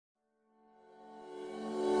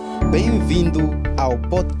Bem-vindo ao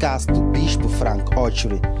podcast do Bispo Frank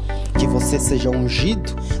Ochery. Que você seja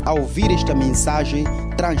ungido ao ouvir esta mensagem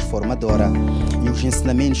transformadora e os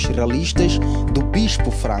ensinamentos realistas do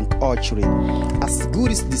Bispo Frank Ochery.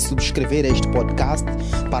 Assegure-se de subscrever este podcast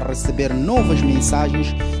para receber novas mensagens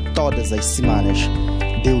todas as semanas.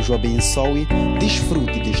 Deus o abençoe.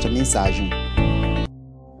 Desfrute desta mensagem.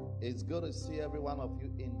 It's good to see every one of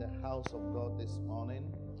you in the house of God this morning.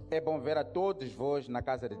 É bom ver a todos vós na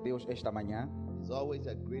casa de Deus esta manhã. It's always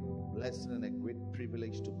a great blessing and a great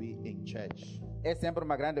privilege to be in church. É sempre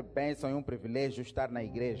uma grande bênção e um privilégio estar na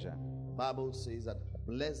igreja. The Bible says that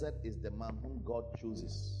blessed is the man whom God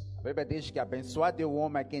chooses, A Bíblia diz que abençoado é o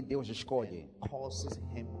homem a quem Deus escolhe causes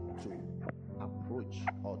him to approach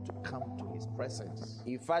or to come to his presence.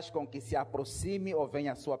 e faz com que se aproxime ou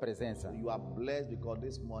venha à sua presença. You are blessed because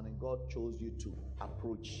this morning God chose you to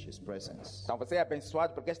approach his presence. Então você é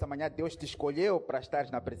abençoado porque esta manhã Deus te escolheu para estar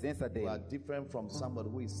na presença You are dele. different from somebody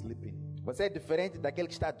who is sleeping Você é diferente daquele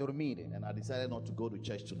que está a dormir and I decided not to go to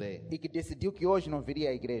church today. e que decidiu que hoje não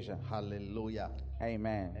viria à igreja. Hallelujah.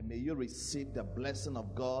 Amém. And may you receive the blessing of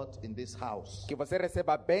God in this house. Que você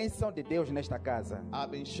receba a bênção de Deus nesta casa.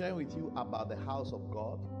 I've been sharing with you about the house of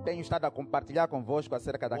God. Tenho estado a compartilhar convosco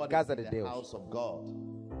acerca da What casa is in de the Deus. house of God?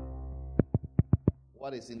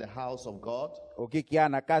 What is in the house of God? O que há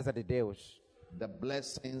na casa de Deus? The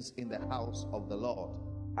blessings in the house of the Lord.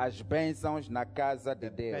 As bênçãos na casa de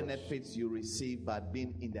Deus. Benefits you receive by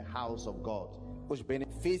being in the house of God. Os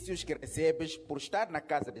benefícios que recebes por estar na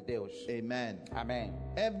casa de Deus. Amen. Amém.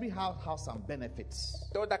 Every house has some benefits.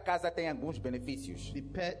 Toda casa tem alguns benefícios,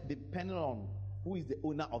 Depending on who is the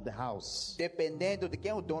owner of the house. dependendo de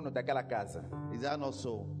quem é o dono daquela casa. Is that not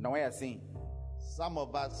so? Não é assim? Some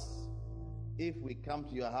of us, if we come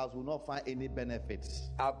to your house, will not find any benefits.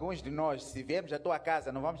 Alguns de nós, se viermos à tua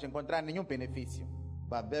casa, não vamos encontrar nenhum benefício.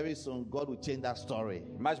 But very soon, God will change that story.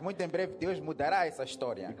 Mas muito em breve Deus mudará essa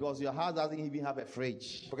história. Because your house doesn't even have a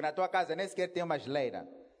fridge. Porque na tua casa nem sequer tem uma geleira.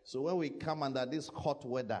 So when we come under this hot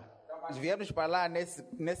weather, Mas viemos para lá nesse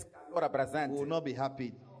calor abrasante, we will not be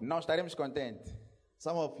happy. não estaremos contentes.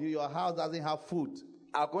 Some of you, your house doesn't have food.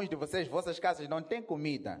 Alguns de vocês, vossas casas não têm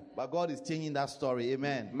comida. But God is changing that story.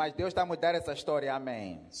 Amen. Mas Deus está a mudar essa história.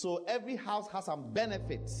 Amém. So every house has some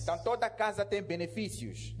benefits. Então toda casa tem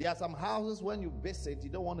benefícios. There are some houses when you visit,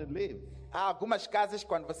 you don't want to live Há algumas casas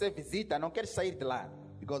quando você visita, não queres sair de lá,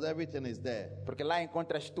 because everything is there. porque lá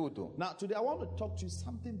encontras tudo. Now, today I want to talk to you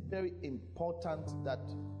something very important that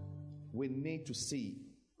we need to see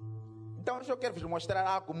Então hoje eu quero vos mostrar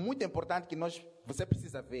algo muito importante que você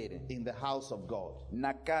precisa ver in the house of God.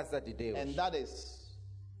 na casa de Deus. And that is,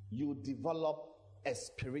 you develop a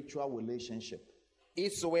spiritual relationship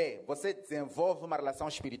Isso é, você desenvolve uma relação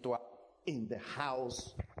espiritual in the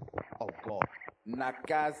house of God. na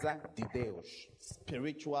casa de Deus.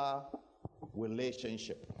 Spiritual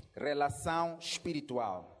relationship. Relação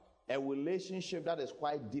espiritual. A relationship that is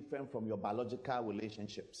quite different from your biological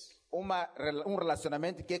relationships. Um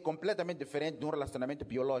relacionamento que é completamente diferente de um relacionamento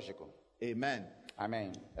biológico. Amen.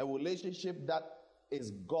 Amém. A relationship that is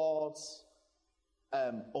God's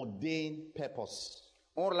ordained purpose.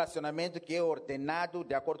 Um relacionamento que é ordenado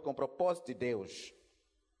de acordo com o propósito de Deus.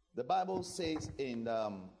 The Bible says in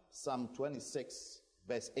Psalm 26,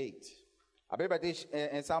 verse 8, A Bíblia diz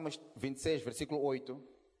em Salmos 26, versículo 8,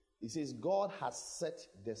 it says, God has set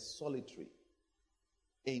the solitary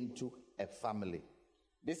into a family.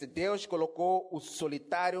 diz: Deus colocou o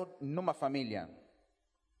solitário numa família.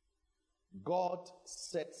 God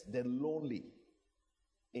sets the lonely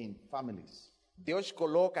in families. Deus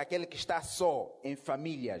coloca aquele que está só em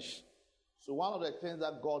famílias. So one of the things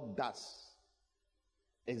that God does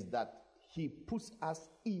is that He puts us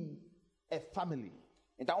in a family.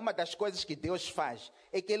 Então, uma das coisas que Deus faz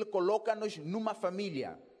é que Ele coloca-nos numa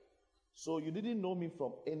família. So you didn't know me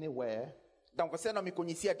from anywhere. Então, você não me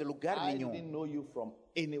conhecia de lugar I nenhum. didn't know you from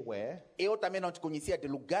anywhere. Eu também não te conhecia de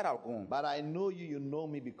lugar algum. But I know you, you know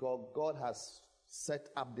me because God has set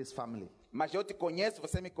up this family. Mas eu te conheço,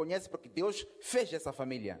 você me conhece porque Deus fez essa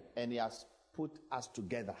família. And He has put us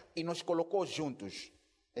together. E nos colocou juntos.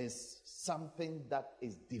 It's something that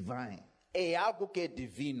is divine. É algo que é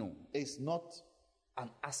divino. It's not an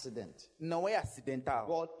accident. Não é acidental.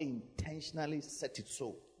 God intentionally set it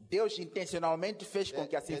so. Deus intencionalmente fez com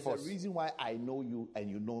que assim There's a fosse. reason why I know you and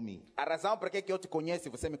you know me. A razão por que eu te conheço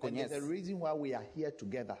e você me And there's conhece. a reason why we are here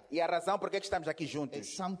together. E a razão por que estamos aqui It's juntos.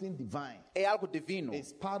 something divine. É algo divino.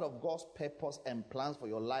 It's part of God's purpose and plans for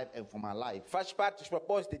your life and for my life. Faz parte dos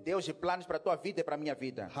propósitos de Deus e planos para a tua vida e para a minha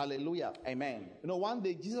vida. Hallelujah. Amém. You know, one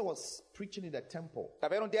day Jesus was preaching in the temple. Tá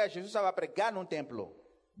vendo? Um dia Jesus estava a pregar num templo.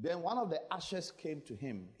 Then one of the ushers came to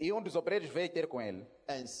him E dos obreiros veio ter com ele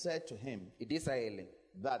and said to him e disse a ele: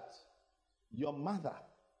 that your mother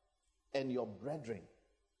and your brethren,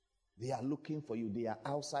 they are looking for you. They are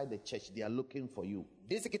outside the church. They are looking for you.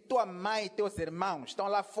 Disse que tua mãe e teus irmãos estão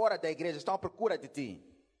lá fora da igreja, estão à procura de ti.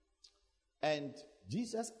 And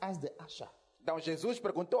Jesus asked the usher, Então Jesus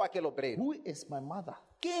perguntou àquele obreiro: who is my mother?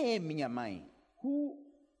 Quem é minha mãe? Who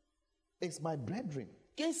is my brethren?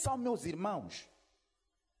 Quem são meus irmãos?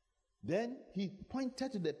 Then he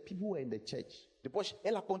pointed to the people who were in the church. Depois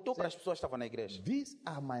ele apontou para as pessoas que estavam na igreja. These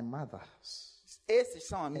are my mothers. Esses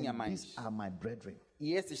são a minha And mãe. these are my brethren.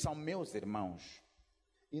 E esses são meus irmãos.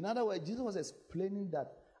 In other words, Jesus was explaining that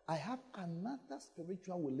I have another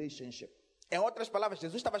spiritual relationship Em outras palavras,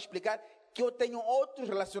 Jesus estava a explicar que eu tenho outros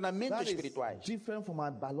relacionamentos that is espirituais different from my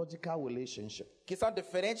biological relationship. que são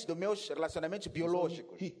diferentes dos meus relacionamentos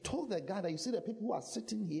biológicos. He told the guy that you see the people who are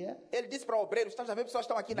sitting here, Ele disse para o obreiro: estás a ver pessoas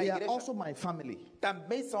que estão aqui na they are igreja? also my family.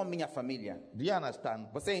 Também são minha família. Do you understand?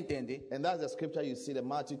 Você entende? And that's the scripture you see, the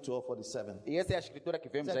Matthew 12:47. E essa é a escritura que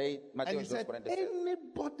vemos aí, And he Mateus 12, said, 47.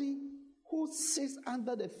 anybody who sits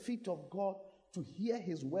under the feet of God to hear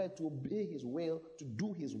his word, to obey his will, to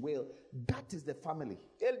do his will, that is the family.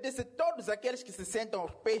 Ele disse: todos aqueles que se sentam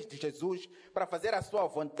aos pés de Jesus para fazer a sua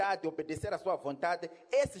vontade, obedecer a sua vontade,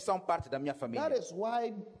 esses são parte da minha That família. is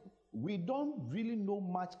why we don't really know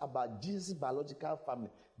much about Jesus' biological family.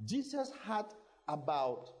 Jesus had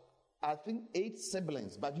about, I think, 8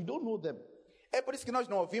 siblings, but you don't know them. É por isso que nós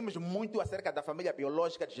não ouvimos muito acerca da família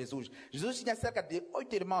biológica de Jesus. Jesus tinha cerca de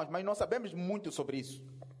 8 irmãos, mas não sabemos muito sobre isso.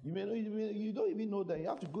 You don't even know them. You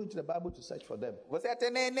have to go into the Bible to search for them. Você até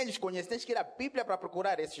nem lhes conhece, tens que ir à Bíblia para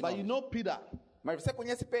procurar esses But you nomes. know Peter, Mas você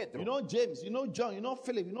conhece Pedro, you know James, you know John, you know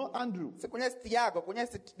Philip, you know Andrew, você conhece Tiago,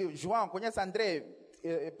 conhece João, conhece André,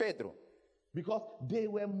 Pedro. because they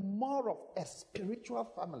were more of a spiritual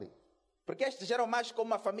family Porque estes eram mais como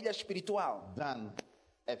uma família espiritual than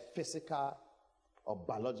a physical or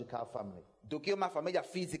biological family. do que uma família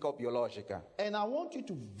física ou biológica. And I want you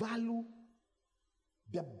to value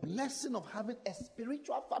the blessing of having a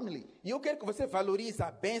spiritual family. E eu quero que você valorize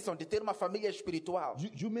a bênção de ter uma família espiritual.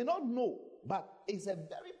 You may not know, but it's a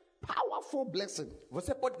very powerful blessing.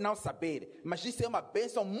 Você pode não saber, mas isso é uma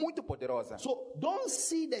bênção muito poderosa. So don't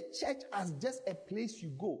see the church as just a place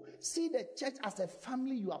you go. See the church as a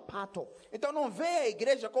family you are part of. Então não vê a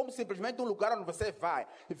igreja como simplesmente um lugar onde você vai.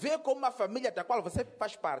 Vê como uma família da qual você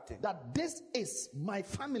faz parte. That this is my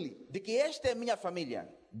family. De que esta é minha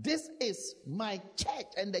família. This is my church,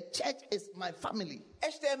 and the church is my family.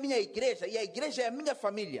 Esta é a minha igreja e a igreja é a minha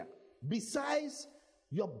família. Besides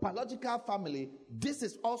your biological family, this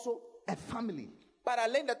is also a family. Para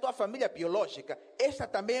além da tua família biológica, esta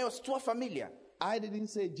também é a sua família. I didn't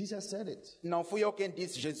say, Jesus said it. Não fui eu quem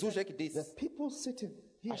disse, Jesus é que The disse. people sitting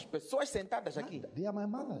here, As pessoas sentadas aqui they are my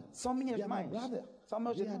mother. são minhas They are my mães, brother. são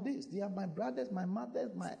meus They are irmãos, this. They are my brothers, my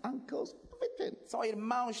mothers, my uncles, everything. são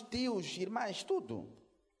irmãos, tios, irmãs, tudo.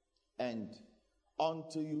 And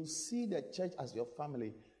until you see the church as your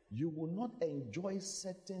family, you will not enjoy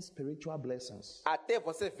certain spiritual blessings. Até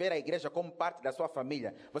você ver a igreja como parte da sua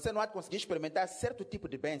família, você não há de conseguir experimentar certo tipo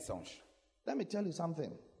de bênçãos. Let me tell you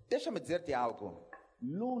something. Deixa-me dizer-te algo.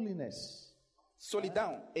 Loneliness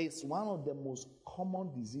Solidão is one of the most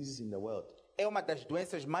common diseases in the world. é uma das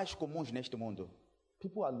doenças mais comuns neste mundo.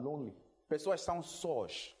 People are lonely. Pessoas são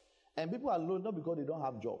sós. And people are lonely not because they don't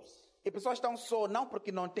have jobs. E pessoas estão só não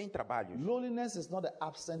porque não têm trabalho. Loneliness is not the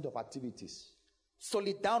absence of activities.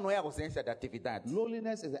 Solidão não é a ausência de atividade.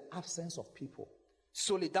 Loneliness is the absence of people.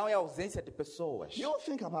 Solidão é a ausência de pessoas. You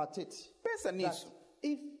think about it. Pensa That nisso.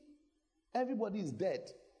 if everybody is dead,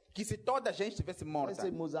 Que se toda a gente estivesse let's morta,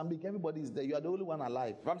 say Mozambique, everybody is dead. You are the only one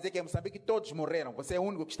alive. vamos dizer que em Moçambique todos morreram, você é o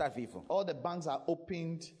único que está vivo. All the banks are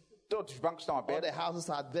opened. Todos os bancos estão All the abertos, houses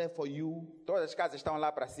are there for you. todas as casas estão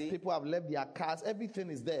lá para si. People have left their cars. Everything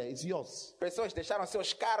is there. It's yours. Pessoas deixaram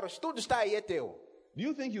seus carros, tudo está aí, é teu. Do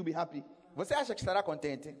you think you'll be happy? Você acha que estará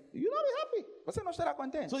contente? You'll not be happy. Você não estará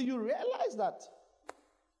contente. So you realize that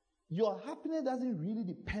your happiness doesn't really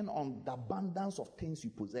depend on the abundance of things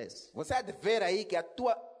you possess, Você há de ver aí que a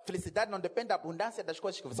tua felicidade não depende da abundância das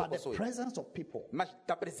coisas que você but the possui, presence of people. mas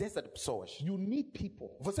da presença de pessoas. You need people.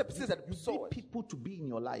 Você precisa de You need pessoas. people to be in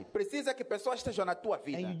your life. Precisa que pessoas estejam na tua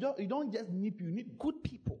vida. And you don't just need people, you need good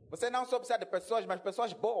people. Você não só precisa de pessoas, mas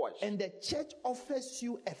pessoas boas. And the church offers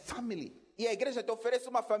you a family E a igreja te oferece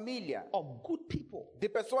uma família of good people. de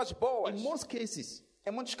pessoas boas. In most cases, Em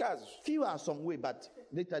muitos casos. few are some way, but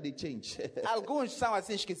later they change. Alguns são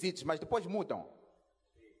assim esquisitos, mas depois mudam.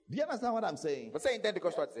 Do you understand what I'm saying? Você entende o que eu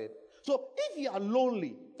estou a dizer? So if you are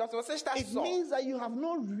lonely, Então, se você está it só, means that you have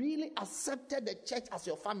not really accepted the church as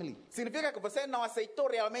your family. significa que você não aceitou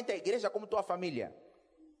realmente a igreja como tua família.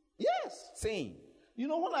 Yes. Sim. You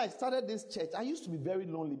know, when I started this church, I used to be very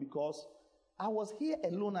lonely because I was here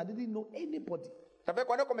alone. I didn't know anybody. Tá vendo?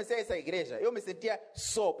 Quando eu comecei essa igreja, eu me sentia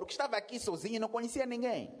só, porque estava aqui sozinho e não conhecia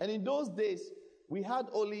ninguém. And in those days, we had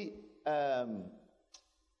only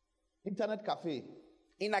internet cafe.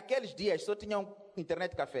 E naqueles dias só tinha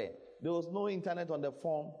internet café. There was no internet on the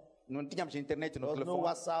phone. Não tínhamos internet There no was no telefone.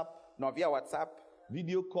 WhatsApp, Não havia WhatsApp,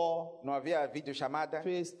 video call, não havia videochamada,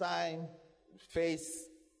 FaceTime. Face,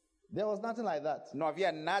 There was nothing like that. não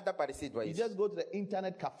havia nada parecido a You isso. just go to the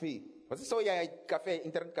internet cafe Você só ia ao café,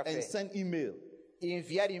 internet café, and send email e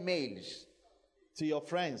enviar e-mails to your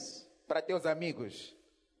friends. para teus amigos.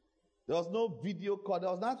 There was no video call.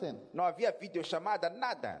 There was nothing. Não havia videochamada,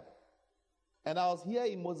 nada. And I was here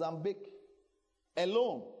in Mozambique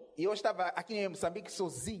alone. E eu estava aqui em Moçambique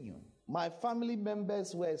sozinho. My family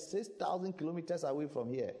members were 6,000 kilometers away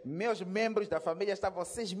from here. Meus membros da família estavam a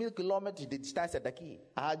 6.000 quilômetros de distância daqui.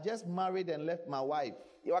 I had just married and left my wife.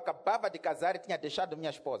 Eu acabava de casar e tinha deixado minha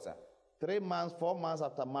esposa. 3 months, 4 months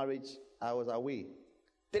after marriage, I was away.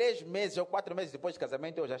 3 meses ou 4 meses depois do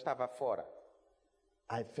casamento, eu já estava fora.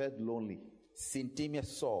 I felt lonely. Senti-me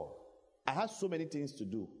só. I had so many things to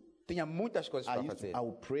do. Tinha muitas coisas para fazer. I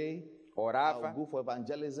would pray. I Orava, would go for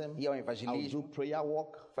evangelism. ia ao I would do evangelismo, prayer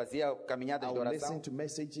walk. fazia caminhadas I de would oração, listen to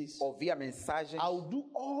messages. ouvia mensagens, I would do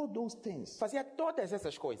all those things. fazia todas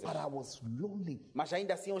essas coisas. But I was lonely. Mas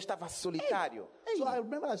ainda assim eu estava solitário. So I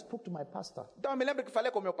remember I spoke to my pastor Então eu me lembro que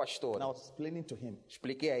falei com o meu pastor. and I was explaining to him.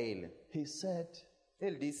 Expliquei a ele. He said,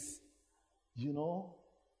 Ele disse, you know,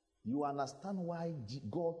 you understand why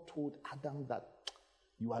God told Adam that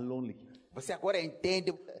you are lonely. você agora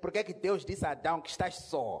entende por que Deus disse a Adão que estás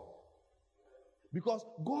só. Because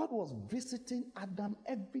God was visiting Adam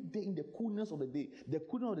every day in the coolness of the day. The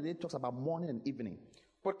coolness of the day talks about morning and evening.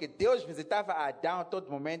 Porque Deus visitava Adão a todo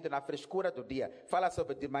momento na frescura do dia. Fala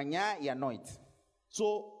sobre de manhã e à noite.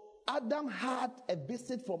 So Adam had a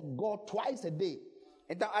visit from God twice a day.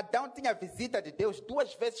 Então Adão tinha visita de Deus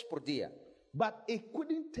 2 vezes por dia. But it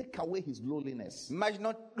couldn't take away his loneliness. Mas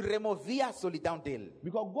não removia a solidão dele.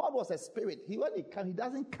 Because God was a spirit. When he comes, he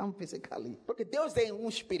doesn't come physically. Porque Deus é um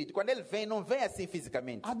espírito. Quando ele vem, não vem assim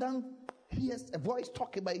fisicamente. Adam hears a voice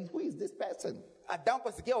talking, but who is this person? Adão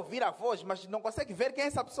conseguia ouvir a voz, mas não consegue ver quem é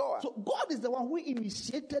essa pessoa. So God is the one who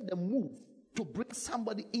initiated the move to bring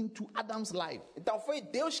somebody into Adam's life. Então foi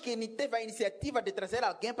Deus que teve a iniciativa de trazer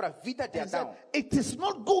alguém para a vida de He said, Adão. it is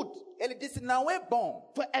not good Ele disse, não é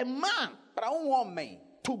bom for a man para um homem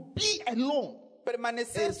to be alone.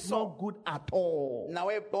 permanecer It's só. not good at all. Não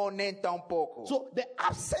é bom nem tão pouco. So the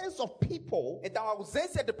absence of people Então a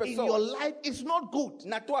ausência de in your pessoas life is not good.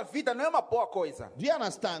 na tua vida não é uma boa coisa. Do you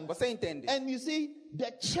understand? Você entende? And you see,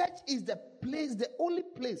 the church is the place, the only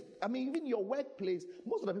place. I mean, even your workplace,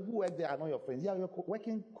 most of the people who work there are not your friends. They are your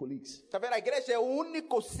working colleagues. Tá vendo? A igreja é o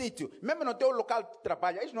único sítio, mesmo no teu local de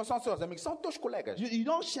trabalho, eles não são seus amigos, são teus colegas. You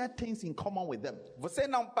don't share things in common with them. Você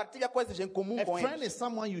não partilha coisas em comum A com friend eles. is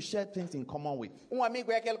someone you share things in common with. Um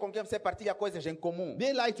amigo é aquele com quem você partilha coisas em comum.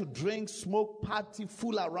 They like to drink, smoke, party,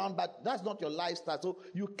 fool around, but that's not your lifestyle. So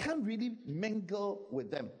you can't really mingle with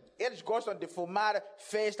them. Eles gostam de fumar,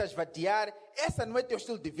 festas, vadiar. Essa não é teu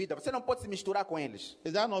estilo de vida. Você não pode se misturar com eles.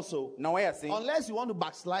 Is that not so? Não é assim. Unless you want to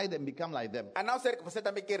backslide and become like them. A não ser que você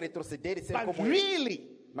também quer retroceder e ser But como eles.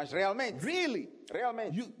 really, Mas realmente,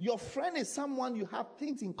 realmente, your friend is someone you have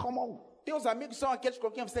things in common. teus amigos são aqueles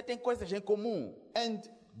com quem você tem coisas em comum. And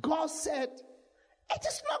God said, it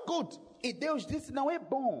is not good. E Deus disse, não é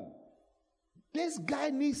bom. This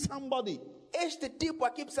guy needs somebody. Este tipo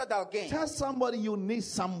aqui precisa de alguém. Tell somebody you need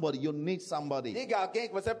somebody. You need somebody. Diga a alguém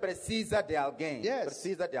que você precisa de alguém. Yes.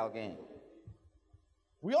 Precisa de alguém.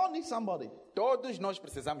 We all need somebody. Todos nós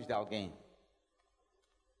precisamos de alguém.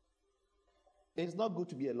 It's not good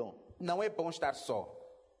to be alone. Não é bom estar só.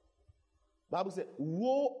 Bible says,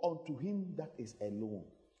 woe unto him that is alone.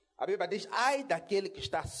 A Bíblia diz, ai daquele que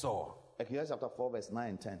está só. Ecclesiastes chapter 4, verse 9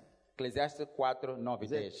 and 10. Eclesiastes 4, 9 e It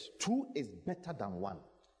 10. says, two is better than one.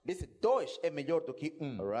 Disse, 2 é melhor do que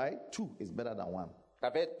 1. All right? Two is better than one. Tá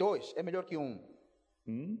vendo? 2 é melhor que 1.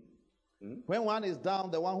 When one is down,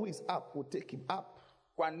 the one who is up will take him up.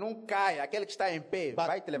 Quando um cai, aquele que está em pé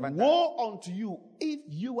vai But te levantar. woe unto you if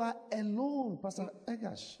you are alone, Pastor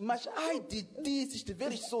Egash. Mas ai de ti se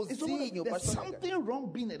estiveres sozinho, There's pastor. something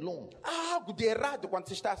wrong being alone. Há algo de errado quando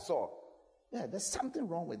se está só. Yeah, there's something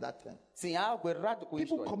wrong with that thing. Sim, há algo errado com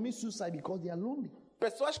People isto. commit suicide because they are lonely.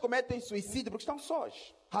 Pessoas cometem suicídio porque estão sós.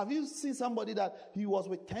 Have you seen somebody that he was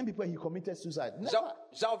with 10 people and he committed suicide? Never.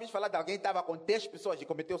 Já ouviste falar de alguém que estava com 10 pessoas e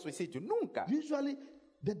cometeu suicídio? Nunca. Usually,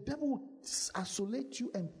 the devil will isolate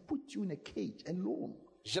you and put you in a cage alone.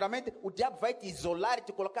 Geralmente, o diabo vai te isolar e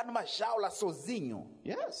te colocar numa jaula sozinho.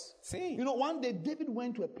 Yes. Sim. You know, one day David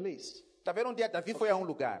went to a place. Tá vendo? Um dia Davi foi a um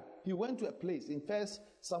lugar. He went to a place in 1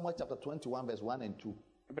 Samuel chapter 21, verse 1 and 2.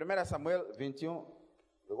 Em 1 Samuel 21,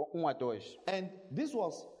 1 a 2. And this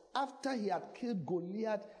was after he had killed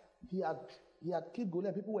Goliath. He had killed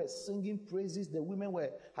Goliath. People were singing praises. The women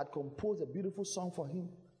had composed a beautiful song for him.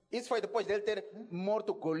 Isso foi depois dele ter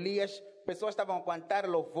morto Golias. Pessoas estavam a cantar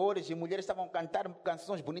louvores e mulheres estavam a cantar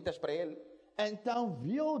canções bonitas para ele. Então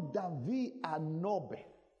viu Davi a Nobe,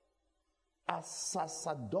 a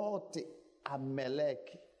sacerdote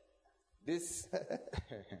Amaleque. This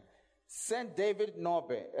sent David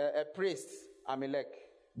Nob, a priest, Amalek.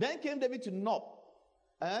 Then came David to Nob,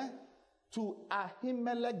 to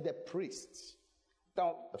Ahimelech the priest.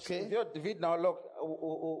 Então, Okay. viu David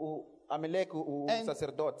o Amalek, o And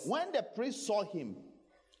sacerdote. when the priest saw him,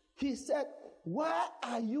 he said, "Why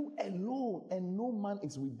are you alone and no man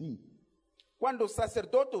is with thee?" Quando o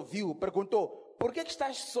sacerdote o viu, perguntou: por que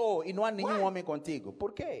estás só e não há nenhum Why? homem contigo?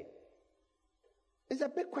 Por quê? It's a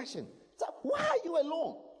big question. So why are you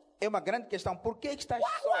alone? É uma grande questão. Por que estás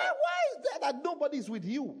só? Why is that nobody is with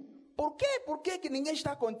you? Por quê? Por que que ninguém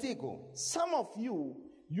está contigo? Some of you,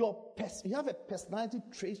 you have a personality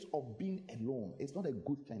trait of being alone. It's not a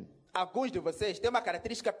good thing. Alguns de vocês têm uma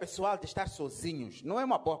característica pessoal de estar sozinhos. Não é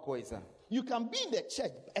uma boa coisa. You can be in the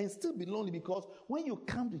church and still be lonely because when you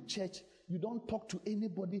come to church, you don't talk to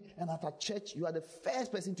anybody, and at a church, you are the first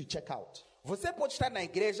person to check out. Você pode estar na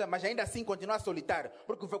igreja, mas ainda assim continuar solitário.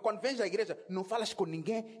 Porque quando vens à igreja, não falas com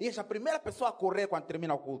ninguém e és a primeira pessoa a correr quando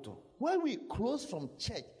termina o culto. When we close from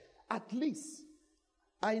church, at least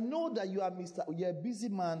I know that you're a busy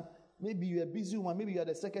man. Maybe you're a busy woman. Maybe you're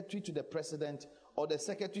the secretary to the president or the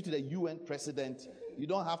secretary to the UN president. You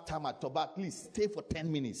don't have time at all, but at least stay for 10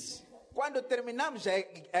 minutes. Quando terminamos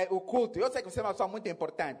o culto, eu sei que você é uma pessoa muito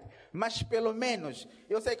importante, mas pelo menos,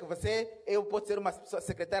 eu sei que eu posso ser uma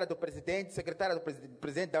secretária do presidente, secretária do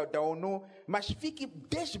presidente da ONU, mas fique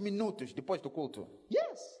 10 minutos depois do culto.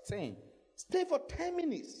 Yes. Sim. Stay for 10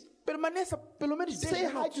 minutes. Permaneça pelo menos 10 Say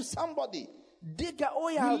hi minutos. to somebody. Diga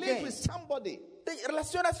oi a Relate alguém. with somebody.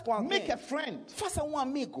 Relaciona-se com alguém. Make a friend. Faça um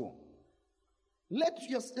amigo. Let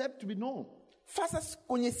yourself to be known. Faça-se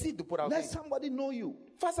conhecido por alguém. Let somebody know you.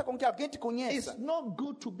 Faça com que alguém te conheça. It's not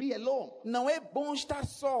good to be alone. Não é bom estar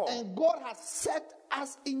só. And God has set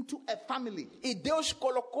us into a family. E Deus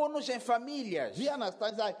colocou-nos em famílias. Do you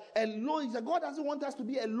understand? It's like alone. God doesn't want us to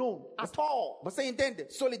be alone at all. Você entende?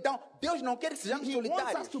 Solidão. Deus não quer que sejamos He wants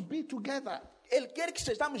solitários. us to be together. Ele quer que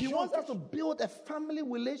estejamos He wants us juntos to build a family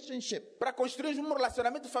relationship. para construir um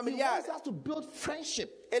relacionamento He familiar. wants us to build friendship.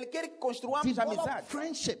 Ele quer que construamos Develop amizades.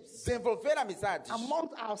 friendships Desenvolver amizades among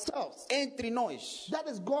ourselves. entre nós. That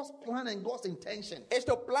is God's plan and God's intention. Este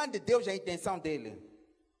é o plano de Deus e a intenção dele.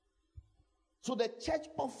 So the church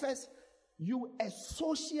offers you a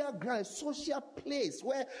social ground, a social place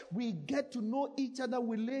where we get to know each other,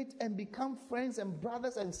 relate, and become friends and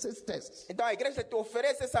brothers and sisters. Então a igreja te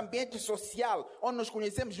oferece esse ambiente social onde nos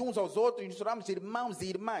conhecemos uns aos outros e nos tornamos irmãos e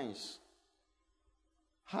irmãs.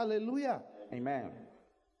 Hallelujah. Amém.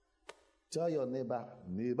 Tell your neighbor,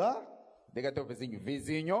 neighbor, Diga ao teu vizinho,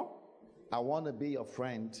 vizinho, I want to be your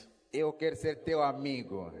friend. eu quero ser teu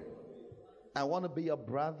amigo. I want to be your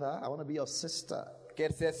brother. I want to be your sister.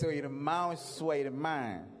 Quero ser seu irmão e sua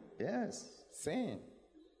irmã. Yes. Sim.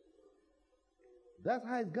 That's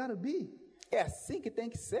how it's got to be. É assim que tem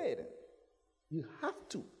que ser. You have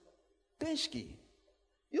to. Tens que.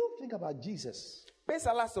 You think about Jesus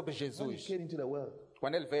Pensa lá sobre when he Jesus. came into the world.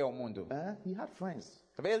 Quando ele veio ao mundo. He had friends.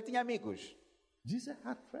 Também ele tinha amigos. Jesus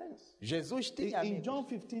had friends. Jesus tinha In amigos. John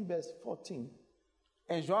 15, verse 14,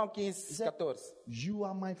 Em João 15, 14. you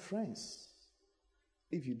are my friends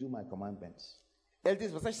if you do my commandments. Ele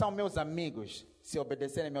diz, vocês são meus amigos se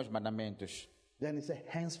obedecerem meus mandamentos. Then he said,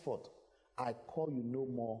 henceforth, I call you no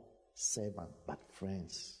more servant, but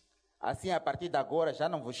friends. Assim, a partir de agora, já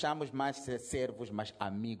não vos chamamos mais servos, mas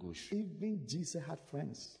amigos. Even Jesus had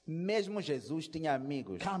friends. Mesmo Jesus tinha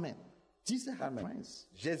amigos. Carmen, Jesus had Amen. friends.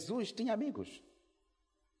 Jesus tinha amigos.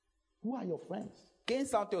 Who are your friends? Quem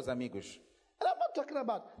são teus amigos? And I'm not talking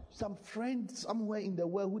about some friend somewhere in the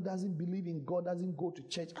world who doesn't believe in God, doesn't go to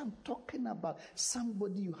church. I'm talking about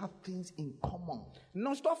somebody you have things in common.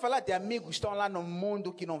 Não estou a falar de amigos que estão lá no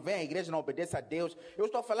mundo, que não vêm à igreja, não obedecem a Deus. Eu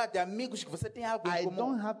estou a falar de amigos que você tem algo I em comum.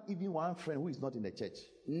 don't have even one friend who is not in the church.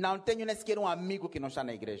 Não tenho nem sequer um amigo que não está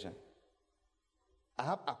na igreja. I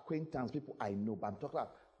have acquaintance, people I know, but I'm talking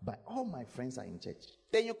about, but all my friends are in church.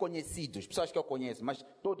 Tenho conhecidos, pessoas que eu conheço, mas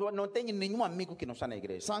não tenho nenhum amigo que não está na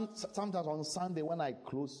igreja. Sometimes on Sunday when I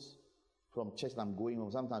close from church and I'm going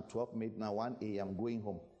home, sometimes 12 midnight, 1 a.m. I'm going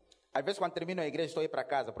home. Às vezes, quando termino a igreja, estou a ir para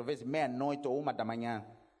casa, por vezes meia-noite ou 1 da manhã.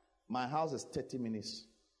 My house is 30 minutes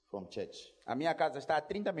from church. A minha casa está a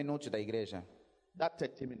 30 minutos da igreja. That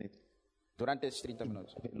 30 minutes, Durante esses 30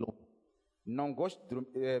 minutos. I'm alone. Não gosto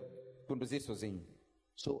de conduzir sozinho.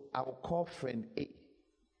 So I will call friend A.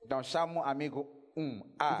 Então, chamo amigo 1,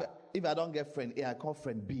 A. If I don't get friend A, I call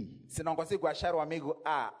friend B, Se não consigo achar o amigo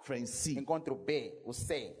A, friend C, encontro o B, o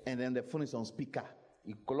C, and then the phone is on speaker.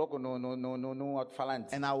 e coloco no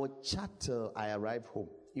alto-falante. And I will chat till I arrive home.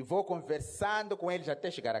 E vou conversando com eles até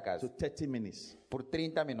chegar a So casa. 30 minutes. Por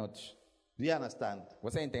 30 minutos. Do you understand?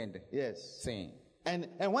 Você entende? Yes. Sim. And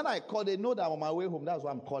when I call, they know that I'm on my way home. That's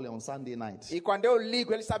why I'm calling on Sunday night. E quando eu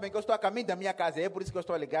ligo, eles sabem que eu estou a caminho da minha casa. É por isso que eu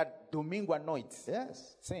estou a ligar domingo à noite.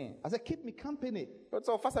 Yes. Sim. I said, keep me company. Eu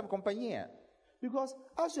só faço-me companhia. Because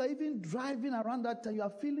as you are even driving around that time, you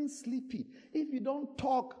are feeling sleepy. If you don't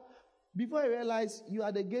talk, before you realize you are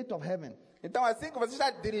at the gate of heaven. Então, assim que você está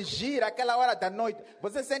a dirigir àquela hora da noite,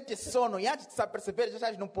 você sente sono e antes de se aperceber, já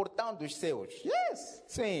estás no portão dos céus. Yes.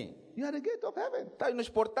 Sim. You are at the gate of heaven. Estás nos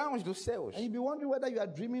portões dos céus. And you'll be wondering whether you are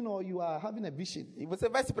dreaming or you are having a vision. E você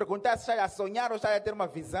vai se perguntar se está a sonhar ou está a ter uma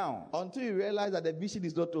visão. Until you realize that the vision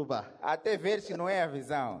is not over. Até ver se não é a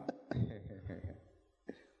visão.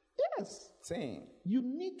 Yes. Sim. You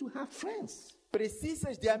need to have friends.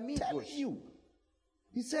 Precisas de Tell amigos. you.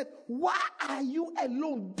 He said, why are you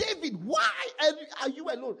alone? David, why are you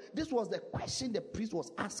alone? This was the question the priest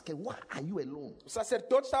was asking. Why are you alone? O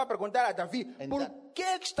sacerdote estava a perguntar a Davi, And por that- que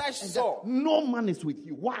estás And só? that no man is with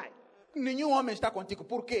you. Why? Nenhum homem está contigo.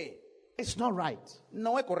 Por quê? It's not right.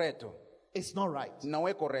 Não é correto. It's not right. Não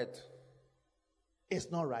é correto. It's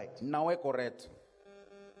not right. Não é correto.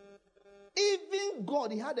 Even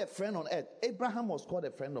God, he had a friend on earth. Abraham was called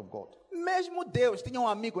a friend of God. Mesmo Deus tinha um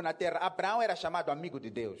amigo na terra. Abraão era chamado amigo de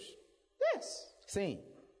Deus. Yes. Sim.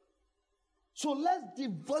 So let's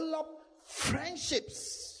develop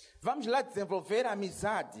friendships. Vamos lá desenvolver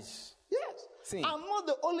amizades. Yes. Sim. I'm not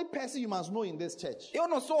the only person you must know in this church. Eu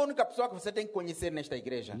não sou a única pessoa que você tem que conhecer nesta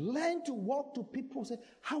igreja. Learn to walk to people, say,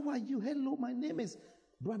 how are you? Hello, my name is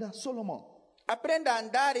Brother Solomon. Aprenda a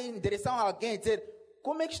andar em direção a alguém e dizer,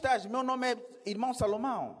 como é que estás? Meu nome é irmão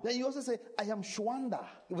Salomão. Then you also say, I am Shwanda.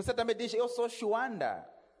 E você também diz, eu sou Shuanda.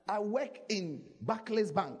 I work in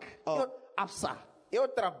Barclays Bank or ABSA. Eu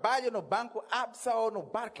trabalho no banco Absa ou no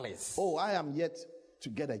Barclays. Oh, I am yet to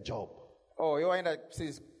get a job. Oh, eu ainda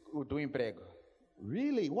preciso do emprego.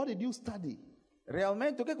 Really? What did you study?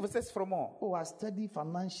 Realmente, o que é que você se formou? Oh, I study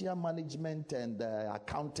financial management and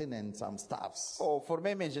accounting and some stuffs. Oh,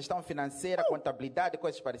 formei-me em gestão financeira, contabilidade e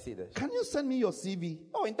coisas parecidas. Can you send me your CV?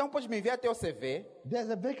 Oh, então podes me enviar teu CV. There's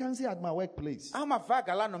a vacancy at my workplace. Há uma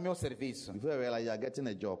vaga lá no meu serviço. Before you realize you are getting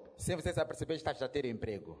a job. Sem você se aperceber, estás a ter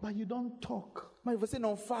emprego. But you don't talk. Mas você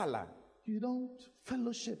não fala. You don't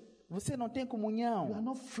fellowship. Você não tem You are comunhão.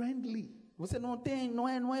 not friendly. Você não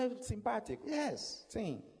é simpático. Yes.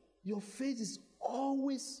 Sim. Your face is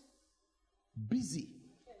always busy.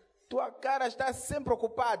 Tua cara está sempre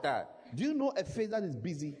ocupada. Do you know a face that is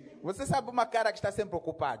busy? Você sabe uma cara que está sempre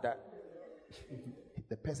ocupada?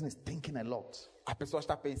 The person is thinking a lot. A pessoa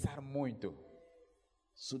está a pensar muito.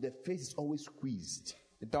 So the face is always squeezed.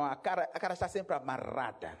 Então a cara está sempre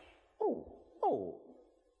amarrada. Oh,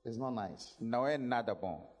 It's not nice. não é nada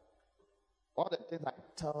bom. All the things I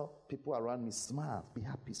tell people around me, smile, be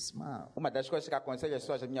happy, smile. Uma das coisas que aconselho as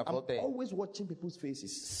pessoas à minha I'm volta é always watching people's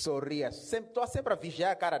faces. sorria. Estou sempre a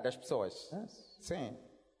vigiar a cara das pessoas. Yes. Sim.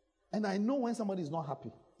 And I know when somebody is not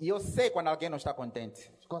happy. E eu sei quando alguém não está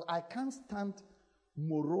contente. Because I can't stand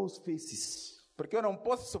morose faces. Porque eu não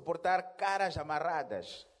posso suportar caras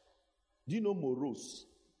amarradas. Do you know morose?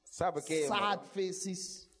 Sabe o que? Sad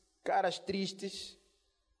faces, Caras tristes,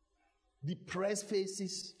 depressed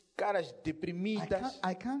faces. caras deprimidas.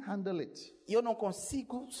 I can't handle it. E eu não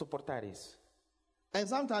consigo suportar isso. And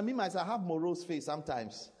sometimes me myself have morose face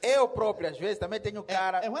sometimes. Eu próprio, às vezes, também tenho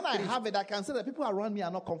cara. And when I triste. have it, I can see that people around me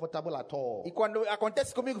are not comfortable at all. E quando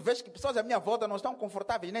acontece comigo, vejo que pessoas à minha volta não estão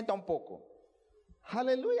confortáveis nem tão pouco.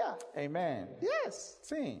 Hallelujah. Amen. Yes.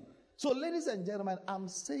 Sim. So, ladies and gentlemen, I'm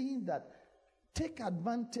saying that take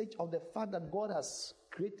advantage of the fact that God has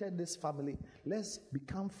created this family. Let's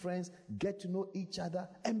become friends, get to know each other,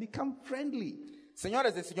 and become friendly.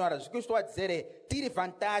 Senhoras e senhores, o que eu estou a dizer é, tire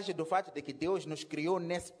vantagem do fato de que Deus nos criou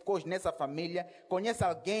nessa família, conheça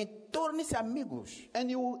alguém, torne-se amigos.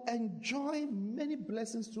 And you will enjoy many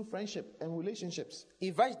blessings through friendship and relationships.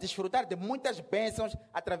 E vais desfrutar de muitas bênçãos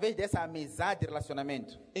através dessa amizade e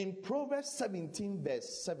relacionamento. In Proverbs 17,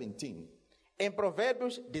 verse 17, Em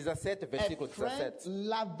Provérbios 17, a versículo friend 17,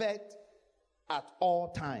 loveth at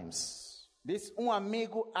all times. diz, um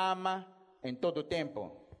amigo ama em todo o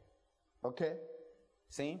tempo. Okay?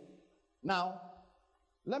 Sim? Now,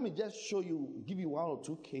 let me just show you, give you one or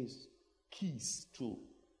two keys to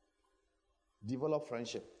develop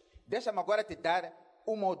friendship. Deixa-me agora te dar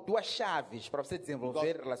uma ou duas chaves para você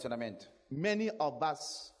desenvolver relacionamento. Many of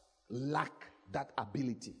us lack that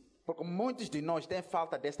ability. Porque muitos de nós têm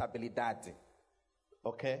falta desta habilidade.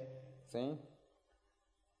 Okay? Sim?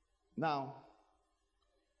 Now,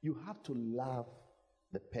 you have to love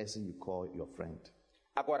the person you call your friend.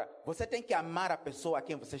 Agora, você tem que amar a pessoa a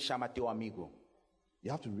quem você chama teu amigo.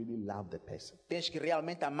 You have to really love the person. Tens que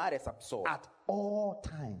realmente amar essa pessoa. At all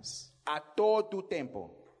times. A todo o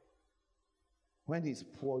tempo. When he's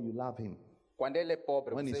poor, you love him. Quando ele é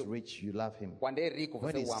pobre, When he's você... rich, you love him. Quando é rico,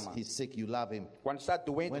 When você o ama. he's sick, you love him. Quando está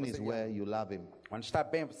doente, When você he's o ama. well, you love him. Quando está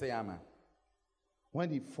bem, você ama.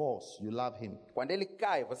 When he falls, you love him. Quando ele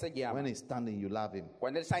cai, você lhe ama. When he's standing, you love him.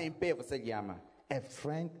 Quando ele está em pé, você lhe ama. A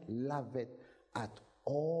friend loveth at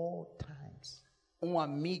all times. Um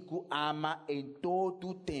amigo ama em todo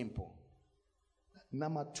o tempo.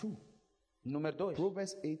 Number 2, Número 2.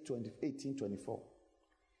 Proverbs 18:24.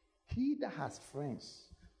 He that has friends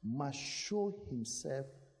must show himself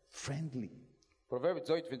friendly. Provérbios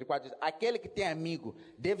 18, 24 diz, aquele que tem amigo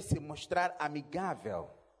deve se mostrar amigável.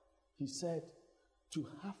 He said, to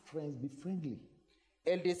have friends, be friendly.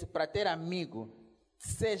 Ele disse, para ter amigo,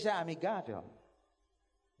 seja amigável.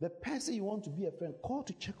 The person you want to be a friend, call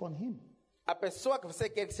to check on him. A pessoa que você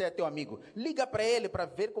quer que seja teu amigo, liga para ele para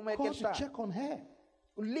ver como é que Call ele to está. check on her.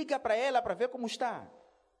 Liga para ela para ver como está.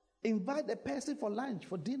 Invite the person for lunch,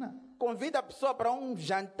 for dinner. Convida a pessoa para um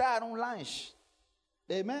jantar, um lanche.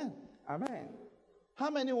 Amen. Amém.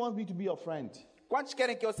 How many want me to be your friend? Quantos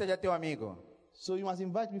querem que eu seja teu amigo? So you must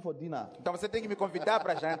invite me for dinner. Então você tem que me convidar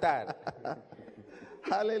para jantar.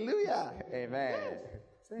 Hallelujah. Amém.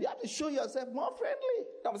 You have to show yourself more friendly.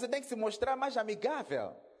 Então você tem que se mostrar mais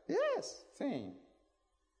amigável. Yes. Sim.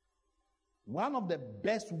 One of the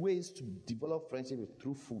best ways to develop friendship is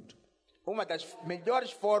through food. Uma das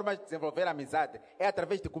melhores formas de desenvolver amizade é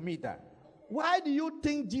através de comida. Why do you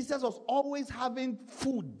think Jesus was always having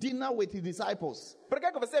food, dinner with his disciples? Por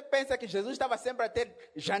que você pensa que Jesus estava sempre a ter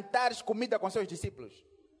jantares, comida com seus discípulos?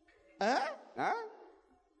 Huh? Hã?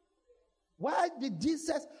 Why did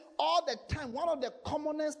Jesus, all the time, one of the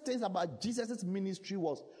commonest things about Jesus' ministry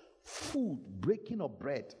was food, breaking of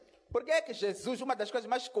bread. Por que que Jesus, uma das coisas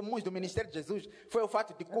mais comuns do ministério de Jesus foi o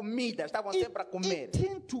fato de comida, estavam sempre a comer.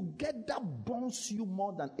 Eating together bonds you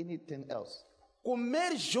more than anything else.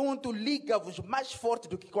 Comer junto liga-vos mais forte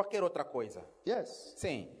do que qualquer outra coisa. Yes.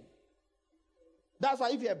 Sim. That's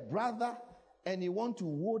why if you're a brother and you want to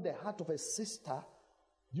hold the heart of a sister,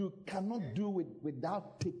 you cannot do it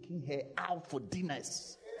without taking her out for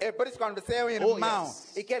dinners. É por isso que quando você é um irmão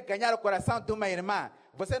yes. e quer ganhar o coração de uma irmã,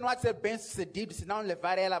 você não há de ser bem sucedido se não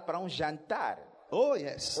levar ela para um jantar. Oh,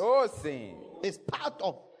 yes. Oh, sim. It's part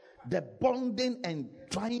of the bonding and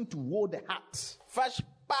trying to hold the heart. Faz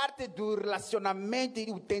parte do relacionamento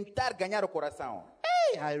e o tentar ganhar o coração.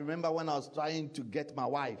 Hey, I remember when I was trying to get my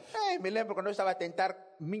wife. Me lembro quando eu estava a tentar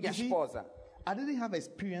minha You see, esposa. I didn't have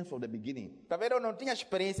experience from the beginning. Talvez eu não tinha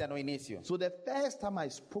experiência no início. So the first time I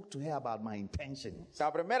spoke to her about my intentions, Então,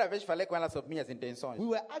 a primeira vez falei com ela sobre minhas intenções. we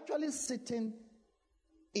were actually sitting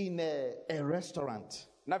in a restaurant,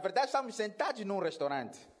 Na verdade, estávamos sentados num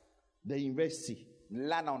restaurante, the university.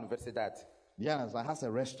 lá na universidade. Yes, has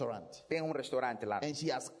a restaurant. Tem um restaurante lá. And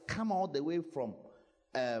she has come all the way from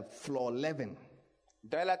floor 11,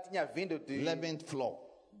 Então, ela tinha vindo 11th floor,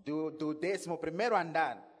 do 11º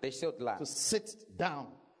andar, desceu de lá, to sit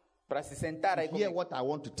down, para se sentar aí hear comigo, what I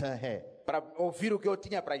want to tell her. para ouvir o que eu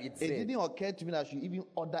tinha para lhe It dizer. didn't occur to me that I should even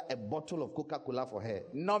order a bottle of Coca-Cola for her.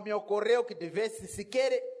 Não me ocorreu que devesse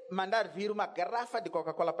sequer mandar vir uma garrafa de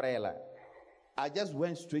Coca-Cola para ela. I just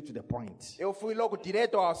went straight to the point. Eu fui logo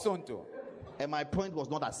direto ao assunto. And my point was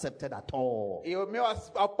not accepted at all. E o meu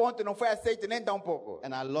ponto não foi aceito nem tão pouco.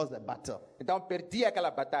 And I lost the battle. Então perdi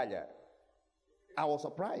aquela batalha. I was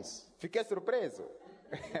surprised. Fiquei surpreso.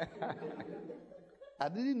 I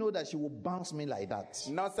didn't know that she would bounce me like that.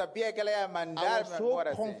 Não sabia que ela ia I mandar was me so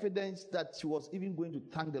embora assim. confident that she was even going to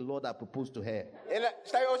thank the Lord I proposed to her.